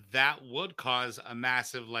though that would cause a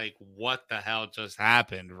massive, what the hell just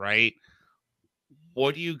happened, right?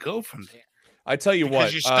 Where do you go from there? I tell you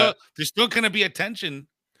what, there's still going to be attention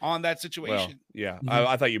on that situation. Well, yeah,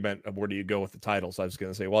 I thought you meant where do you go with the titles? I was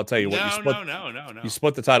going to say, well, I'll tell you what. No. You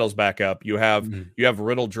split the titles back up. You have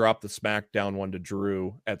Riddle drop the SmackDown one to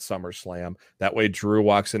Drew at SummerSlam. That way, Drew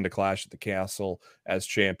walks into Clash at the Castle as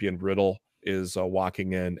champion. Riddle is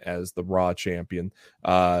walking in as the Raw champion,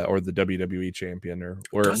 or the WWE champion, or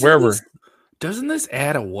wherever. Doesn't this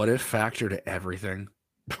add a what if factor to everything?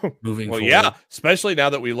 Moving forward? Yeah, especially now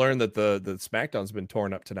that we learned that the SmackDown's been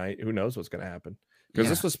torn up tonight. Who knows what's going to happen? Because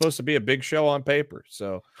this was supposed to be a big show on paper.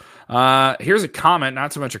 So here's a comment,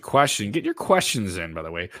 not so much a question. Get your questions in, by the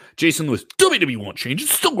way. Jason Lewis, WWE won't change.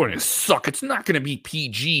 It's still going to suck. It's not going to be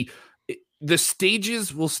PG. The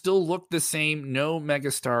stages will still look the same. No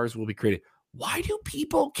megastars will be created. Why do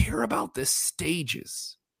people care about the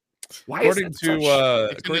stages? Why it's a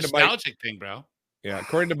nostalgic thing, bro. Yeah,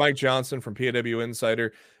 according to Mike Johnson from PW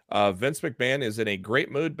Insider, Vince McMahon is in a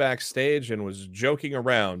great mood backstage and was joking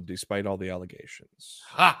around despite all the allegations.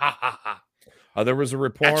 There was a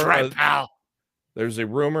report. That's right, pal. There's a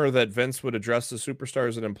rumor that Vince would address the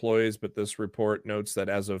superstars and employees, but this report notes that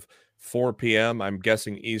as of 4 p.m., I'm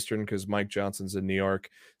guessing Eastern because Mike Johnson's in New York.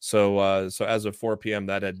 So as of 4 p.m.,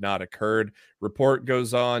 that had not occurred. Report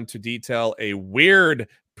goes on to detail a weird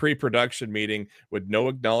pre-production meeting with no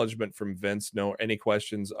acknowledgement from Vince, no any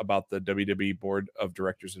questions about the WWE Board of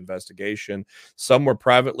Directors investigation. Some were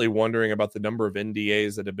privately wondering about the number of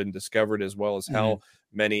NDAs that have been discovered, as well as how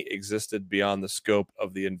many existed beyond the scope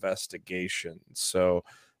of the investigation. So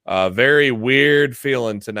very weird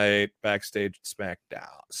feeling tonight backstage at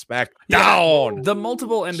SmackDown. Yeah, the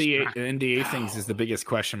multiple NDA things is the biggest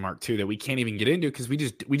question mark too that we can't even get into because we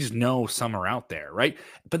just know some are out there, right?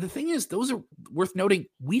 But the thing is, those are worth noting.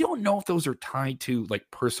 We don't know if those are tied to like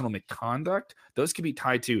personal misconduct. Those could be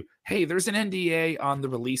tied to, hey, there's an NDA on the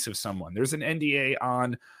release of someone. There's an NDA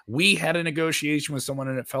on we had a negotiation with someone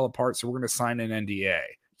and it fell apart, so we're going to sign an NDA.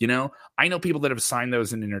 You know, I know people that have signed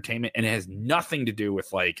those in entertainment and it has nothing to do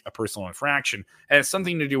with like a personal infraction. It has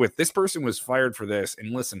something to do with this person was fired for this. And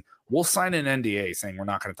listen, we'll sign an NDA saying we're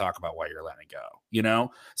not going to talk about why you're letting go, you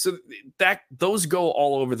know? So that those go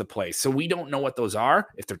all over the place. So we don't know what those are.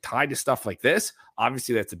 If they're tied to stuff like this,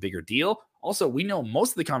 obviously that's a bigger deal. Also, we know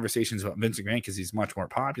most of the conversations about Vince McMahon because he's much more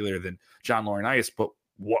popular than John Laurinaitis, but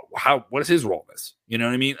what is his role in this? You know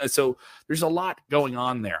what I mean? So there's a lot going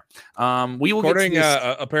on there. We will According, get to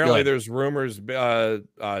this. apparently there's rumors,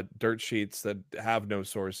 dirt sheets that have no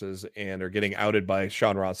sources and are getting outed by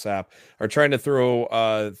Sean Ross Sapp are trying to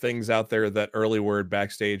throw things out there. That early word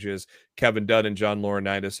backstage is Kevin Dunn and John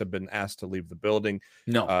Laurinaitis have been asked to leave the building.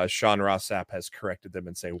 No, Sean Ross Sapp has corrected them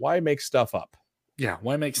and say, why make stuff up? Yeah,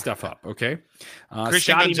 why make stuff up? Okay.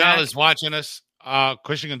 Christian Scotty Gonzalez watching us.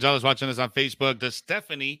 Christian Gonzalez watching us on Facebook. Does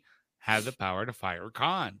Stephanie have the power to fire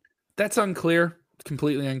Khan? That's unclear.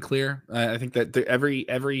 Completely unclear. I think that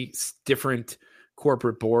every different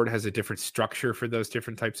corporate board has a different structure for those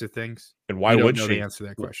different types of things. And why would she answer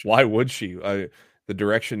that question? Why would she? The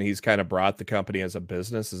direction he's kind of brought the company as a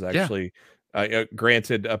business is actually,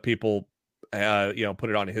 granted, people, put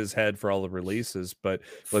it on his head for all the releases, but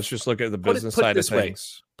let's just look at the business side of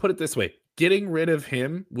things. Put it this way: getting rid of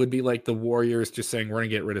him would be like the Warriors just saying we're going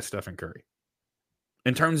to get rid of Stephen Curry.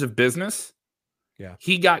 In terms of business,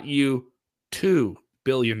 he got you $2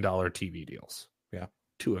 billion TV deals. Yeah,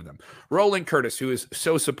 2 of them. Roland Curtis, who is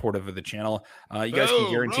so supportive of the channel, you guys can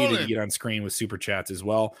guarantee that you get on screen with super chats as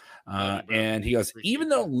well. And he goes, even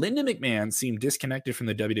though Linda McMahon seemed disconnected from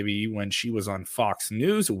the WWE when she was on Fox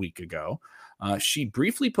News a week ago, she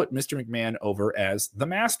briefly put Mr. McMahon over as the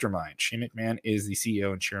mastermind. Shane McMahon is the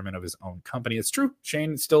CEO and chairman of his own company. It's true.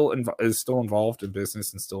 Shane is still involved in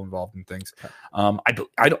business and still involved in things. I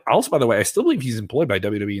also, by the way, I still believe he's employed by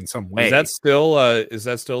WWE in some way. Is that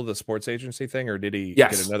still the sports agency thing, or did he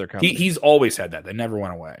get another company? He's always had that. They never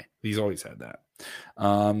went away. He's always had that.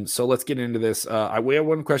 So let's get into this. We have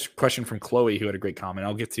one question from Chloe, who had a great comment.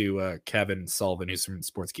 I'll get to Kevin Sullivan, who's from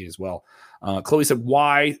Sportskeeda as well. Chloe said,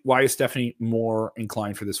 why is Stephanie more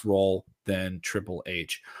inclined for this role than Triple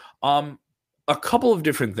H? A couple of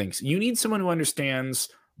different things. You need someone who understands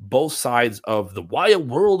both sides of the wild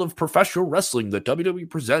world of professional wrestling that WWE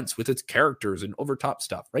presents with its characters and overtop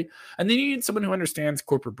stuff, right? And then you need someone who understands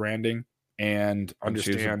corporate branding and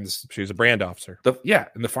understands she's a brand officer.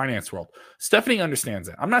 In the finance world. Stephanie understands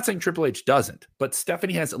that. I'm not saying Triple H doesn't, but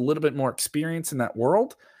Stephanie has a little bit more experience in that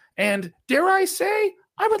world. And dare I say,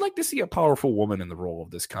 I would like to see a powerful woman in the role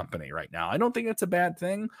of this company right now. I don't think that's a bad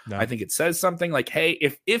thing. No. I think it says something like, hey,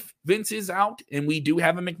 if Vince is out and we do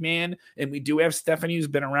have a McMahon and we do have Stephanie who's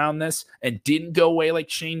been around this and didn't go away like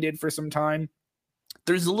Shane did for some time,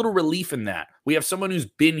 there's a little relief in that. We have someone who's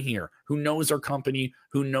been here, who knows our company,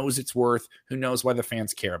 who knows its worth, who knows why the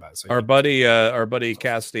fans care about it. So our buddy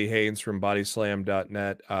Cassidy Haynes from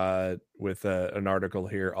bodyslam.net with an article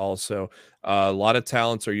here also. A lot of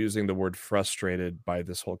talents are using the word frustrated by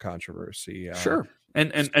this whole controversy. Sure.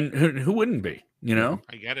 And who wouldn't be, you know?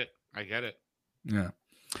 I get it. Yeah.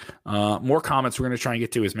 More comments. We're going to try and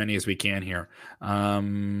get to as many as we can here.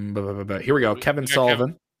 But here we go. Kevin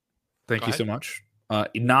Sullivan. Thank you so much.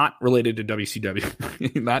 Not related to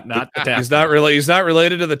WCW. not the Taskmaster. He's not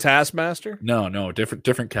related to the Taskmaster. No,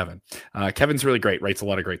 different Kevin. Kevin's really great. Writes a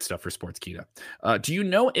lot of great stuff for Sportskeeda. Do you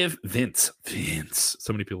know if Vince?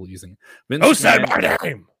 So many people using Vince. Oh, said my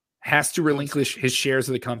name. Has to relinquish his shares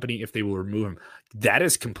of the company if they will remove him. That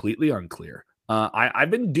is completely unclear. I've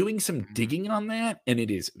been doing some digging on that, and it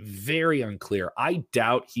is very unclear. I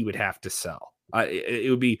doubt he would have to sell. It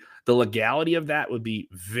would be the legality of that would be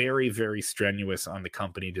very, very strenuous on the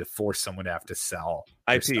company to force someone to have to sell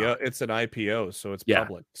IPO. It's an IPO, so it's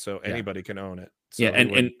public, so anybody can own it. So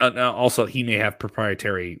and also he may have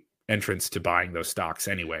proprietary entrance to buying those stocks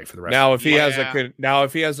anyway for the rest. Now, if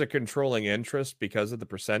he has a controlling interest because of the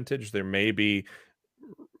percentage, there may be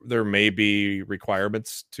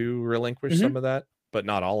requirements to relinquish some of that, but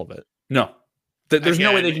not all of it. No, there's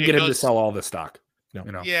no way they can get him to sell all the stock. No.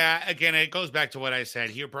 You know. Yeah, again, it goes back to what I said.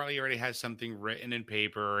 He probably already has something written in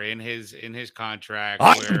paper or in his contract.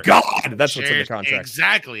 Oh God, that's what's in the contract.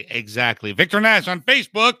 Exactly. Victor Nash on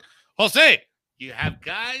Facebook. Jose, you have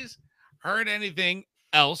guys heard anything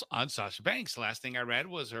else on Sasha Banks? Last thing I read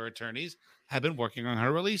was her attorneys have been working on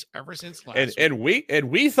her release ever since last week. And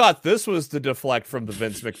we thought this was to deflect from the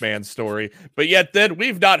Vince McMahon story, but yet then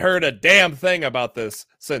we've not heard a damn thing about this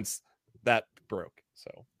since that broke.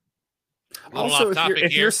 So. Also,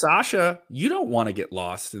 if you're Sasha, you don't want to get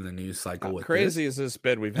lost in the news cycle. How with crazy this. Has this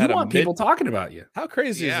been? We've had people talking about you. How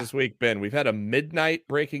crazy has this week been? We've had a midnight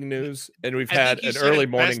breaking news, and we've had an early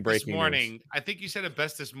morning breaking news. I think you said it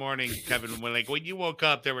best this morning, Kevin. When you woke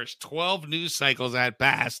up, there was 12 news cycles that had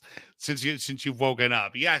passed since you've woken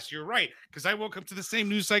up. Yes, you're right, because I woke up to the same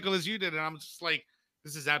news cycle as you did, and I'm just like,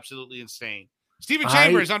 this is absolutely insane. Stephen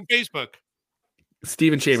Chambers on Facebook.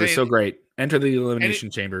 Stephen Chambers, so great. Enter the Elimination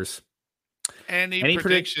Chambers. Any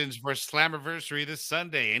predictions for Slammiversary this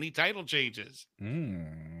Sunday? Any title changes?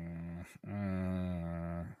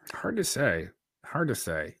 hard to say. Hard to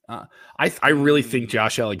say. I really think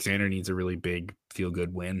Josh Alexander needs a really big feel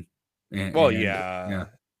good win. Well, Yeah.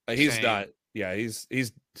 He's Same. not. Yeah, he's.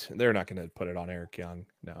 They're not going to put it on Eric Young.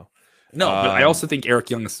 No. No, but I also think Eric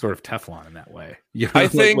Young is sort of Teflon in that way. You know, I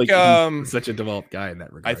think he's such a developed guy in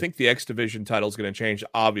that regard. I think the X Division title is going to change,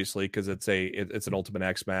 obviously, because it's an Ultimate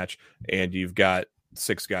X match, and you've got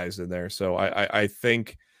 6 guys in there. So I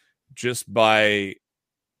think just by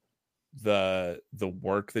the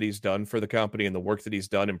work that he's done for the company and the work that he's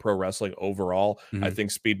done in pro wrestling overall, I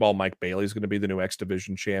think Speedball Mike Bailey is going to be the new X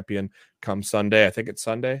Division champion come Sunday. I think it's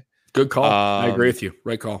Sunday. Good call. I agree with you.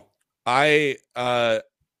 Right call.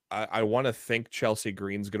 I want to think Chelsea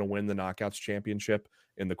Green's going to win the Knockouts championship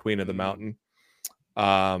in the Queen of the Mountain,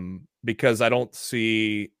 because I don't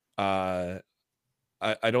see I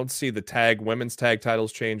don't see the women's tag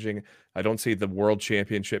titles changing. I don't see the world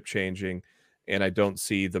championship changing, and I don't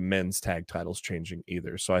see the men's tag titles changing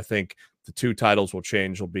either. So I think the 2 titles will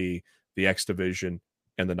change. Will be the X Division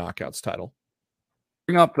and the Knockouts title.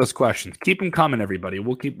 Bring up those questions. Keep them coming, everybody.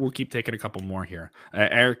 We'll keep taking a couple more here.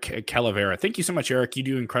 Eric Calavera, thank you so much, Eric. You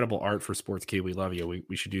do incredible art for Sports Key. We love you.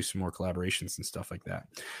 We should do some more collaborations and stuff like that.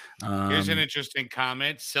 Here's an interesting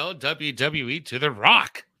comment: sell WWE to The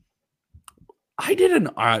Rock. I did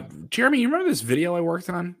Jeremy, you remember this video I worked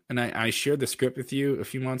on? And I shared the script with you a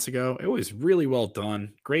few months ago. It was really well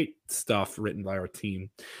done. Great stuff written by our team.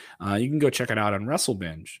 You can go check it out on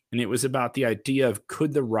WrestleBinge. And it was about the idea of,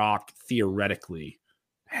 could The Rock theoretically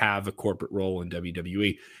have a corporate role in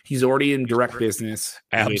WWE? He's already in direct business.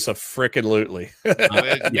 Abso-frickin-lutely.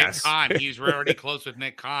 With Yes. Nick Khan. He's already close with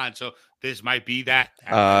Nick Khan. So this might be that.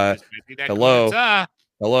 Hello.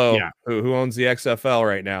 Hello. Yeah. Who owns the XFL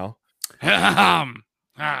right now? That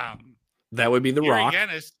would be The Rock.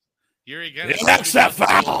 Yuri The Genis.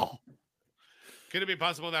 XFL. Could it be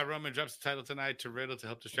possible that Roman drops the title tonight to Riddle to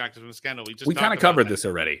help distract us from the scandal? We kind of covered this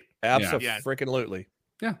already. Abso-frickin-lutely.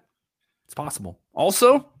 Yeah, it's possible.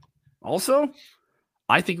 Also,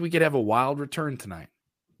 I think we could have a wild return tonight.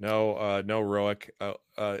 No Roic.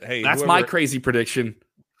 Hey, that's my crazy prediction.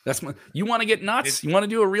 You want to get nuts? You want to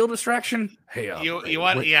do a real distraction? Hey, you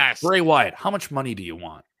want? Yes. Bray Wyatt, how much money do you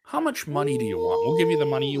want? How much money do you want? We'll give you the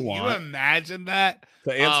money you want. You imagine that?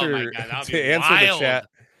 To answer, oh my God, to answer the chat,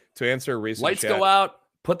 to answer a recent lights chat, go out.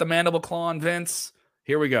 Put the mandible claw on Vince.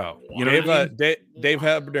 Here we go. You know, Dave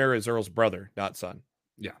Hebner is Earl's brother, not son.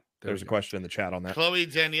 Yeah. There's a question in the chat on that. Chloe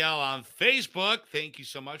Danielle on Facebook. Thank you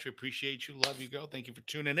so much. We appreciate you. Love you, girl. Thank you for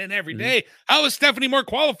tuning in every day. How is Stephanie more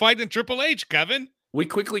qualified than Triple H, Kevin? We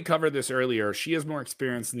quickly covered this earlier. She has more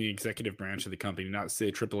experience in the executive branch of the company. Not to say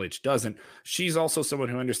Triple H doesn't. She's also someone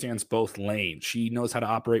who understands both lanes. She knows how to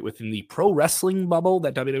operate within the pro wrestling bubble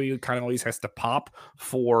that WWE kind of always has to pop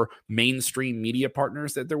for mainstream media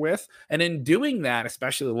partners that they're with. And in doing that,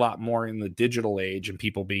 especially a lot more in the digital age and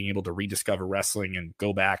people being able to rediscover wrestling and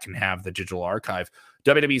go back and have the digital archive,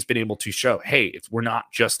 WWE's been able to show, hey, we're not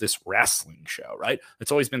just this wrestling show, right?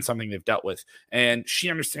 It's always been something they've dealt with. And she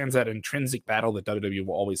understands that intrinsic battle that WWE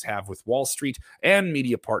will always have with Wall Street and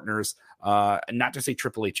media partners. And not to say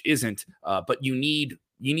Triple H isn't, but you need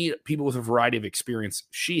people with a variety of experience.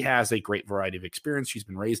 She has a great variety of experience. She's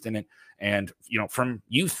been raised in it. And, from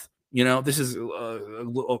youth, this is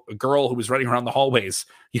a girl who was running around the hallways,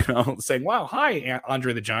 saying, wow, hi,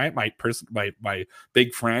 Andre the Giant, my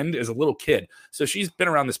big friend, as a little kid. So she's been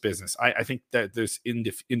around this business. I think that there's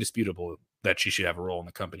indisputable that she should have a role in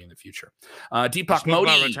the company in the future. Deepak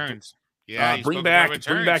Modi returns. Yeah, bring back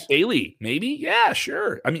Bailey, maybe. Yeah,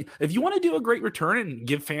 sure. I mean, if you want to do a great return and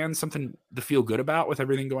give fans something to feel good about with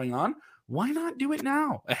everything going on, why not do it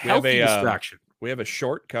now? A healthy distraction. We have a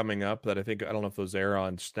short coming up that I don't know if those air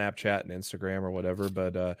on Snapchat and Instagram or whatever,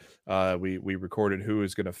 but we recorded who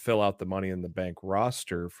is going to fill out the Money in the Bank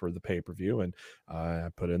roster for the pay-per-view, and I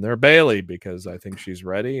put in there Bailey because I think she's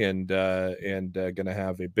ready and going to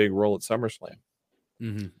have a big role at SummerSlam.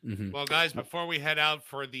 Well, guys, before we head out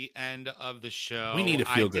for the end of the show, we need a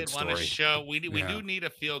feel-good story. We do need a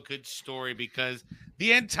feel-good story because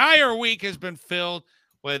the entire week has been filled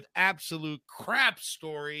with absolute crap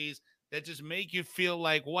stories that just make you feel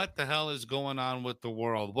like, what the hell is going on with the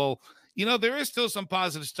world? Well, there is still some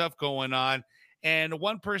positive stuff going on. And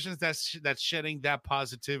one person that's shedding that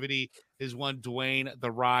positivity is one Dwayne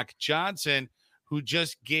 "The Rock" Johnson, who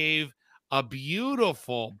just gave a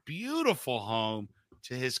beautiful, beautiful home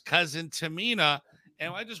to his cousin Tamina.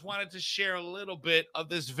 And I just wanted to share a little bit of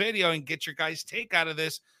this video and get your guys' take out of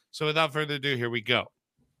this. So without further ado, here we go.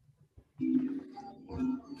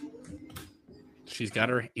 He's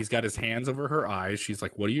got his hands over her eyes. She's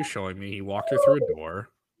like, what are you showing me? He walked her through a door.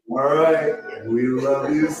 All right. We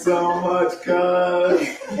love you so much,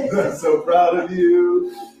 cuz. I'm so proud of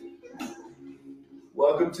you.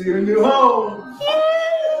 Welcome to your new home.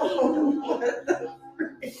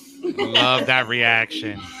 Love that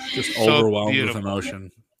reaction. Just So overwhelmed beautiful. with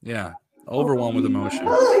emotion. Yeah, overwhelmed with emotion.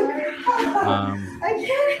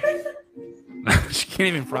 She can't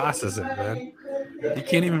even process it, man. You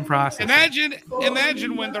can't even process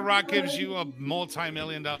Imagine when The Rock gives you a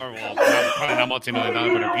multi-million-dollar, well, probably not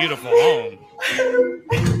multi-million-dollar, but a beautiful home.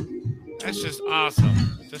 That's just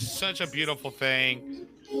awesome. Just such a beautiful thing.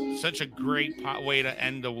 Such a great way to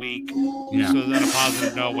end the week. Yeah. So on a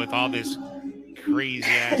positive note with all this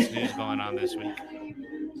crazy-ass news going on this week.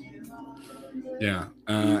 Yeah.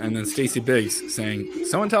 And then Stacey Biggs saying,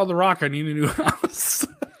 someone tell The Rock I need a new house.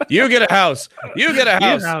 You get a house. You get a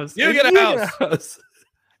house. You get a house.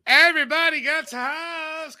 Everybody gets a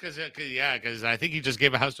house because I think he just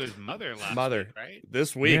gave a house to his mother last week, right?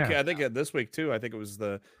 This week. Yeah. I think this week too. I think it was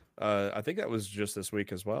I think that was just this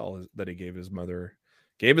week as well that he gave his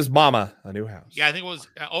mama a new house. Yeah, I think it was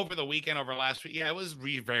over the weekend, over last week. Yeah, it was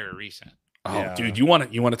very recent. Oh, Yeah. dude, you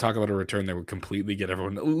want to talk about a return that would completely get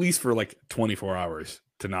everyone, at least for like 24 hours,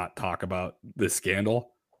 to not talk about this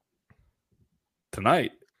scandal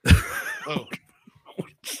tonight. Oh.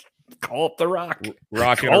 Call up The Rock.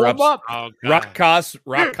 Rock Call him interrupts. up. Oh, Rock costs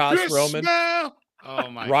Roman. Oh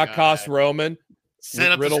my Rock God. costs Roman.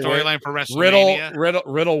 Set up the Riddle storyline for WrestleMania.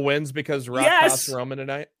 Riddle wins because Rock costs Roman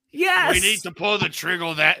tonight. Yes. We need to pull the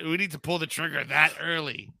trigger that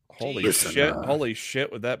early. Holy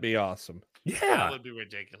shit! Would that be awesome? Yeah. That would be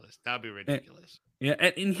ridiculous. That'd be ridiculous. Yeah.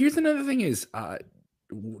 And here's another thing is,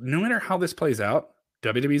 no matter how this plays out,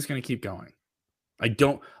 WWE is going to keep going. I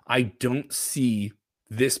don't see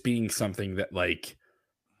this being something that like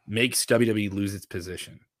makes WWE lose its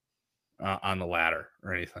position on the ladder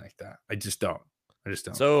or anything like that. I just don't.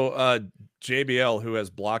 So JBL, who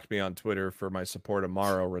has blocked me on Twitter for my support of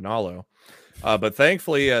Mauro Ranallo, but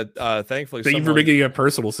thankfully, thank you for making a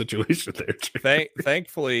personal situation there.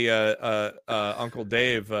 Thankfully, Uncle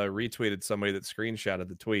Dave retweeted somebody that screenshotted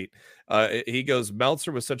the tweet. He goes,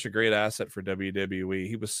 Meltzer was such a great asset for WWE.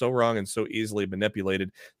 He was so wrong and so easily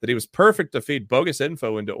manipulated that he was perfect to feed bogus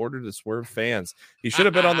info into order to swerve fans. He should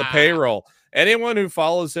have been on the payroll. Anyone who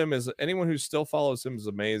still follows him is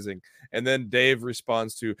amazing. And then Dave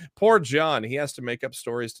responds to, poor John. He has to make up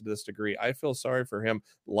stories to this degree. I feel sorry for him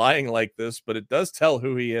lying like this, but it does tell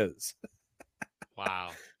who he is. Wow.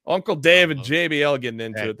 Uncle Dave and JBL getting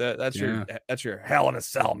into it. That's your Hell in a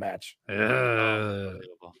Cell match. All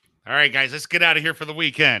right, guys, let's get out of here for the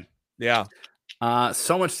weekend. Yeah.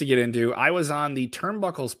 So much to get into. I was on the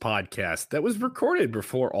Turnbuckles podcast that was recorded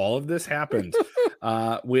before all of this happened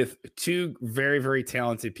with two very, very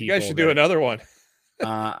talented people. You guys should do another one.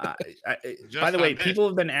 By the way, people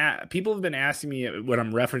have been asking me when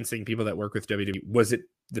I'm referencing people that work with WWE, was it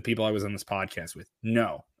the people I was on this podcast with?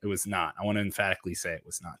 No, it was not. I want to emphatically say it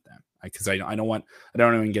was not them because I don't want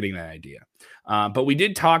anyone getting that idea. But we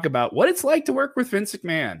did talk about what it's like to work with Vince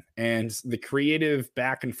McMahon and the creative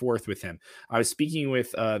back and forth with him. I was speaking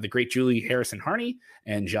with the great Julie Harrison Harney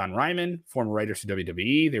and John Ryman, former writers for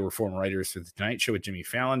WWE. They were former writers for The Tonight Show with Jimmy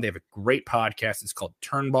Fallon. They have a great podcast. It's called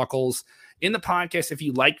Turnbuckles. In the podcast, if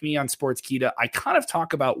you like me on Sportskeeda, I kind of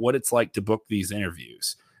talk about what it's like to book these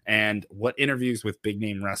interviews and what interviews with big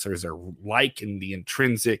name wrestlers are like and the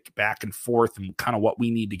intrinsic back and forth and kind of what we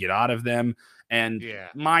need to get out of them and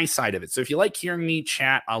my side of it. So if you like hearing me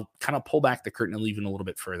chat, I'll kind of pull back the curtain and leave it a little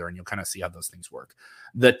bit further and you'll kind of see how those things work.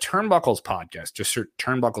 The Turnbuckles podcast, just search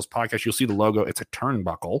Turnbuckles podcast. You'll see the logo. It's a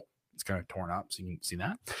turnbuckle. It's kind of torn up, so you can see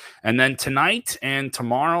that. And then tonight and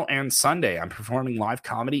tomorrow and Sunday, I'm performing live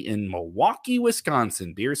comedy in Milwaukee,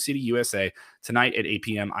 Wisconsin, Beer City, USA. Tonight at 8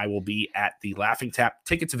 p.m., I will be at the Laughing Tap.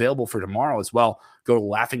 Tickets available for tomorrow as well. Go to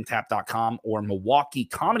laughingtap.com or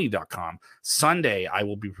milwaukeecomedy.com. Sunday, I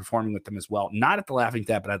will be performing with them as well. Not at the Laughing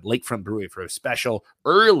Tap, but at Lakefront Brewery for a special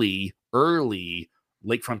early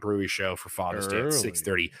Lakefront Brewery show for Father's Day at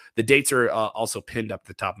 6:30. The dates are also pinned up at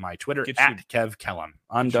the top of my Twitter at Kev Kellum.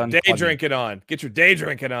 I'm done. Get your day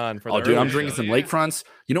drinking on. For dude, I'm drinking some Lakefronts.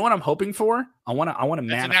 You know what I'm hoping for? I want to manifest.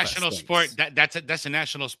 That's a national things. sport. That's a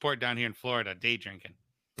national sport down here in Florida. Day drinking.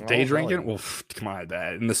 Day drinking? Well, come on.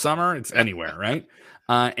 In the summer, it's anywhere, right?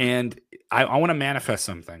 And I want to manifest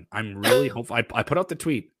something. I'm really hopeful. I put out the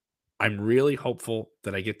tweet. I'm really hopeful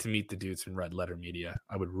that I get to meet the dudes from Red Letter Media.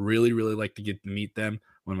 I would really, really like to get to meet them.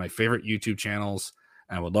 One of my favorite YouTube channels.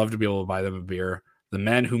 And I would love to be able to buy them a beer. the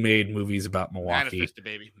men who made movies about Milwaukee. Manifest it,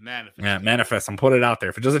 baby. Manifest. Yeah, it. manifest. I'm putting it out there.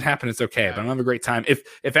 If it doesn't happen, it's okay. But I'm gonna have a great time.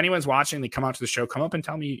 If anyone's watching, they come out to the show. Come up and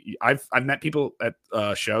tell me. I've met people at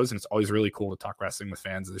shows, and it's always really cool to talk wrestling with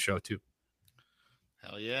fans of the show too.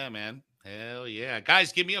 Hell yeah, man. Hell yeah.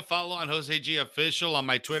 Guys, give me a follow on Jose G Official on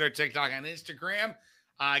my Twitter, TikTok, and Instagram.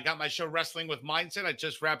 I got my show Wrestling with Mindset. I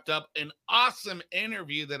just wrapped up an awesome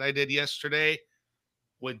interview that I did yesterday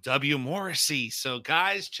with W. Morrissey. So,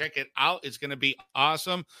 guys, check it out. It's going to be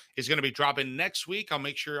awesome. It's going to be dropping next week. I'll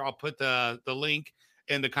make sure I'll put the link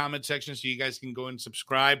in the comment section so you guys can go and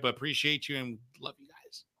subscribe. But appreciate you and love you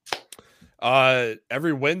guys.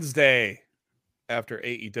 Every Wednesday after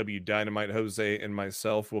AEW Dynamite, Jose and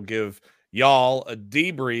myself will give y'all a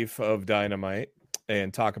debrief of Dynamite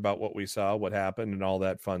and talk about what we saw, what happened, and all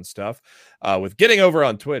that fun stuff. With getting over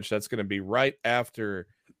on Twitch, that's going to be right after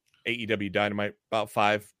AEW Dynamite, about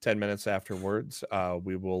 5-10 minutes afterwards.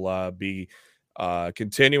 We will be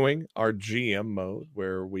continuing our GM mode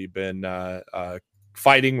where we've been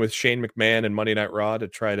fighting with Shane McMahon and Monday Night Raw to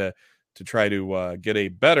try to get a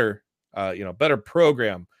better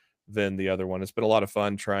program than the other one. It's been a lot of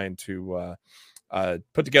fun trying to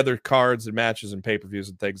put together cards and matches and pay-per-views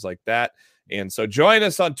and things like that. And so join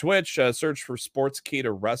us on Twitch, search for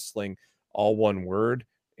Sportskeeda Wrestling, all one word.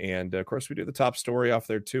 And of course, we do the top story off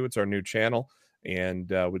there too. It's our new channel, and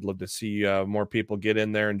we'd love to see more people get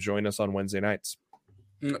in there and join us on Wednesday nights.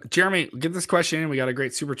 Jeremy, get this question in. We got a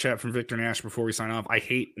great super chat from Victor Nash before we sign off. I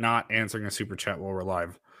hate not answering a super chat while we're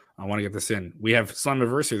live. I want to get this in. We have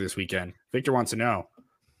Slammiversary this weekend. Victor wants to know,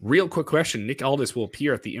 real quick question. Nick Aldis will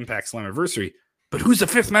appear at the Impact Slammiversary, but who's the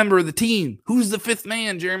fifth member of the team? Who's the fifth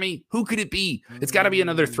man, Jeremy? Who could it be? It's got to be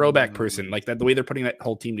another throwback person. Like that, the way they're putting that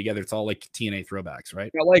whole team together, it's all like TNA throwbacks,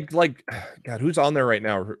 right? Yeah, like God, who's on there right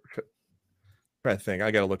now? I think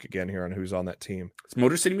I got to look again here on who's on that team. It's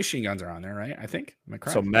Motor City Machine Guns are on there, right? I think. Am I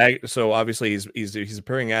correct? So obviously he's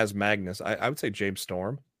appearing as Magnus. I would say James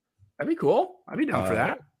Storm. That'd be cool. I'd be down for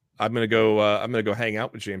that. I'm gonna go hang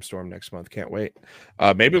out with James Storm next month. Can't wait.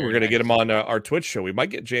 Maybe we're gonna get him on our Twitch show. We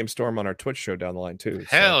might get James Storm on our Twitch show down the line too.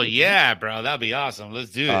 Hell yeah, bro! That'd be awesome.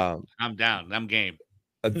 Let's do it. I'm down. I'm game.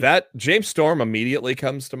 That James Storm immediately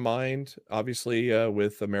comes to mind. Obviously,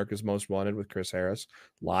 with America's Most Wanted with Chris Harris,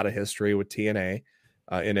 a lot of history with TNA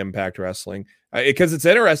in Impact Wrestling. Because it's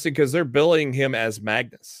interesting because they're billing him as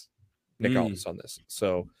Magnus, Nick Aldis on this.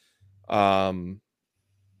 So, God.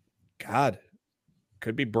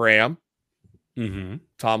 Could be Bram,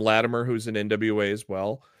 Tom Latimer, who's in NWA as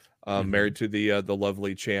well, married to the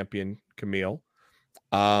lovely champion Camille.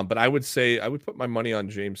 But I would say I would put my money on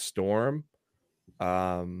James Storm.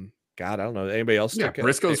 God, I don't know. Anybody else? Yeah,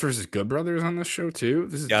 Briscoes versus Good Brothers on this show too.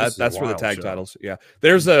 That's for the tag titles. Yeah,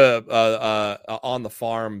 there's a on the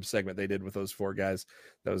farm segment they did with those four guys.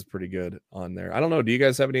 That was pretty good on there. I don't know. Do you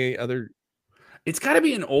guys have any other? It's got to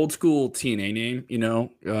be an old school TNA name,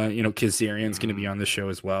 Kazarian's going to be on the show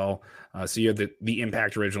as well. So you have the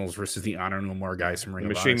Impact Originals versus the Honor No More guys from Ring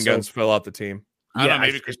of Honor. Machine Guns fill out the team. I don't know,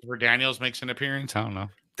 maybe Christopher Daniels makes an appearance. I don't know.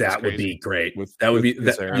 That would be great.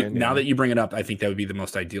 Now that you bring it up, I think that would be the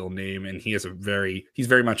most ideal name. And he's very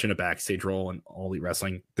much in a backstage role in All Elite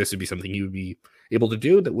Wrestling. This would be something he would be able to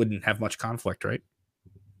do that wouldn't have much conflict, right?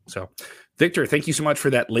 So, Victor, thank you so much for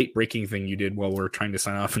that late breaking thing you did while we're trying to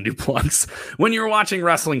sign off and do plugs. When you're watching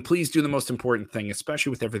wrestling, please do the most important thing, especially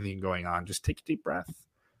with everything going on. Just take a deep breath.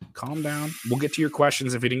 Calm down. We'll get to your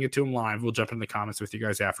questions. If we didn't get to them live, we'll jump in the comments with you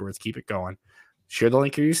guys afterwards. Keep it going. Share the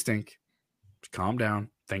link or you stink. Just calm down.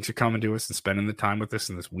 Thanks for coming to us and spending the time with us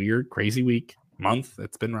in this weird, crazy month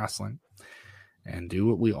that's been wrestling. And do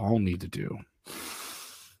what we all need to do.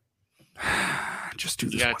 Just do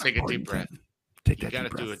this. You gotta take a deep breath. Take that deep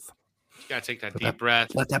breath. Do it. You gotta take that deep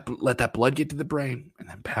breath. Let that blood get to the brain and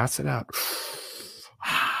then pass it out.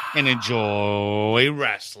 And enjoy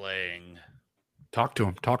wrestling. Talk to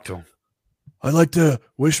him. I'd like to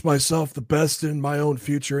wish myself the best in my own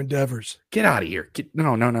future endeavors. Get out of here.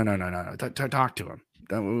 No. Talk to him.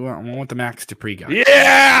 I want the Max Dupree guy.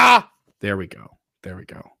 Yeah! There we go.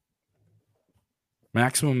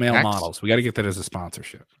 Maximum Male Max? Models. We got to get that as a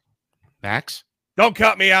sponsorship. Max? Don't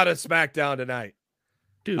cut me out of SmackDown tonight.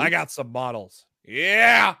 Dude. I got some models.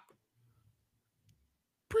 Yeah!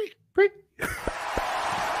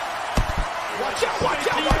 Watch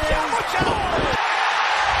out!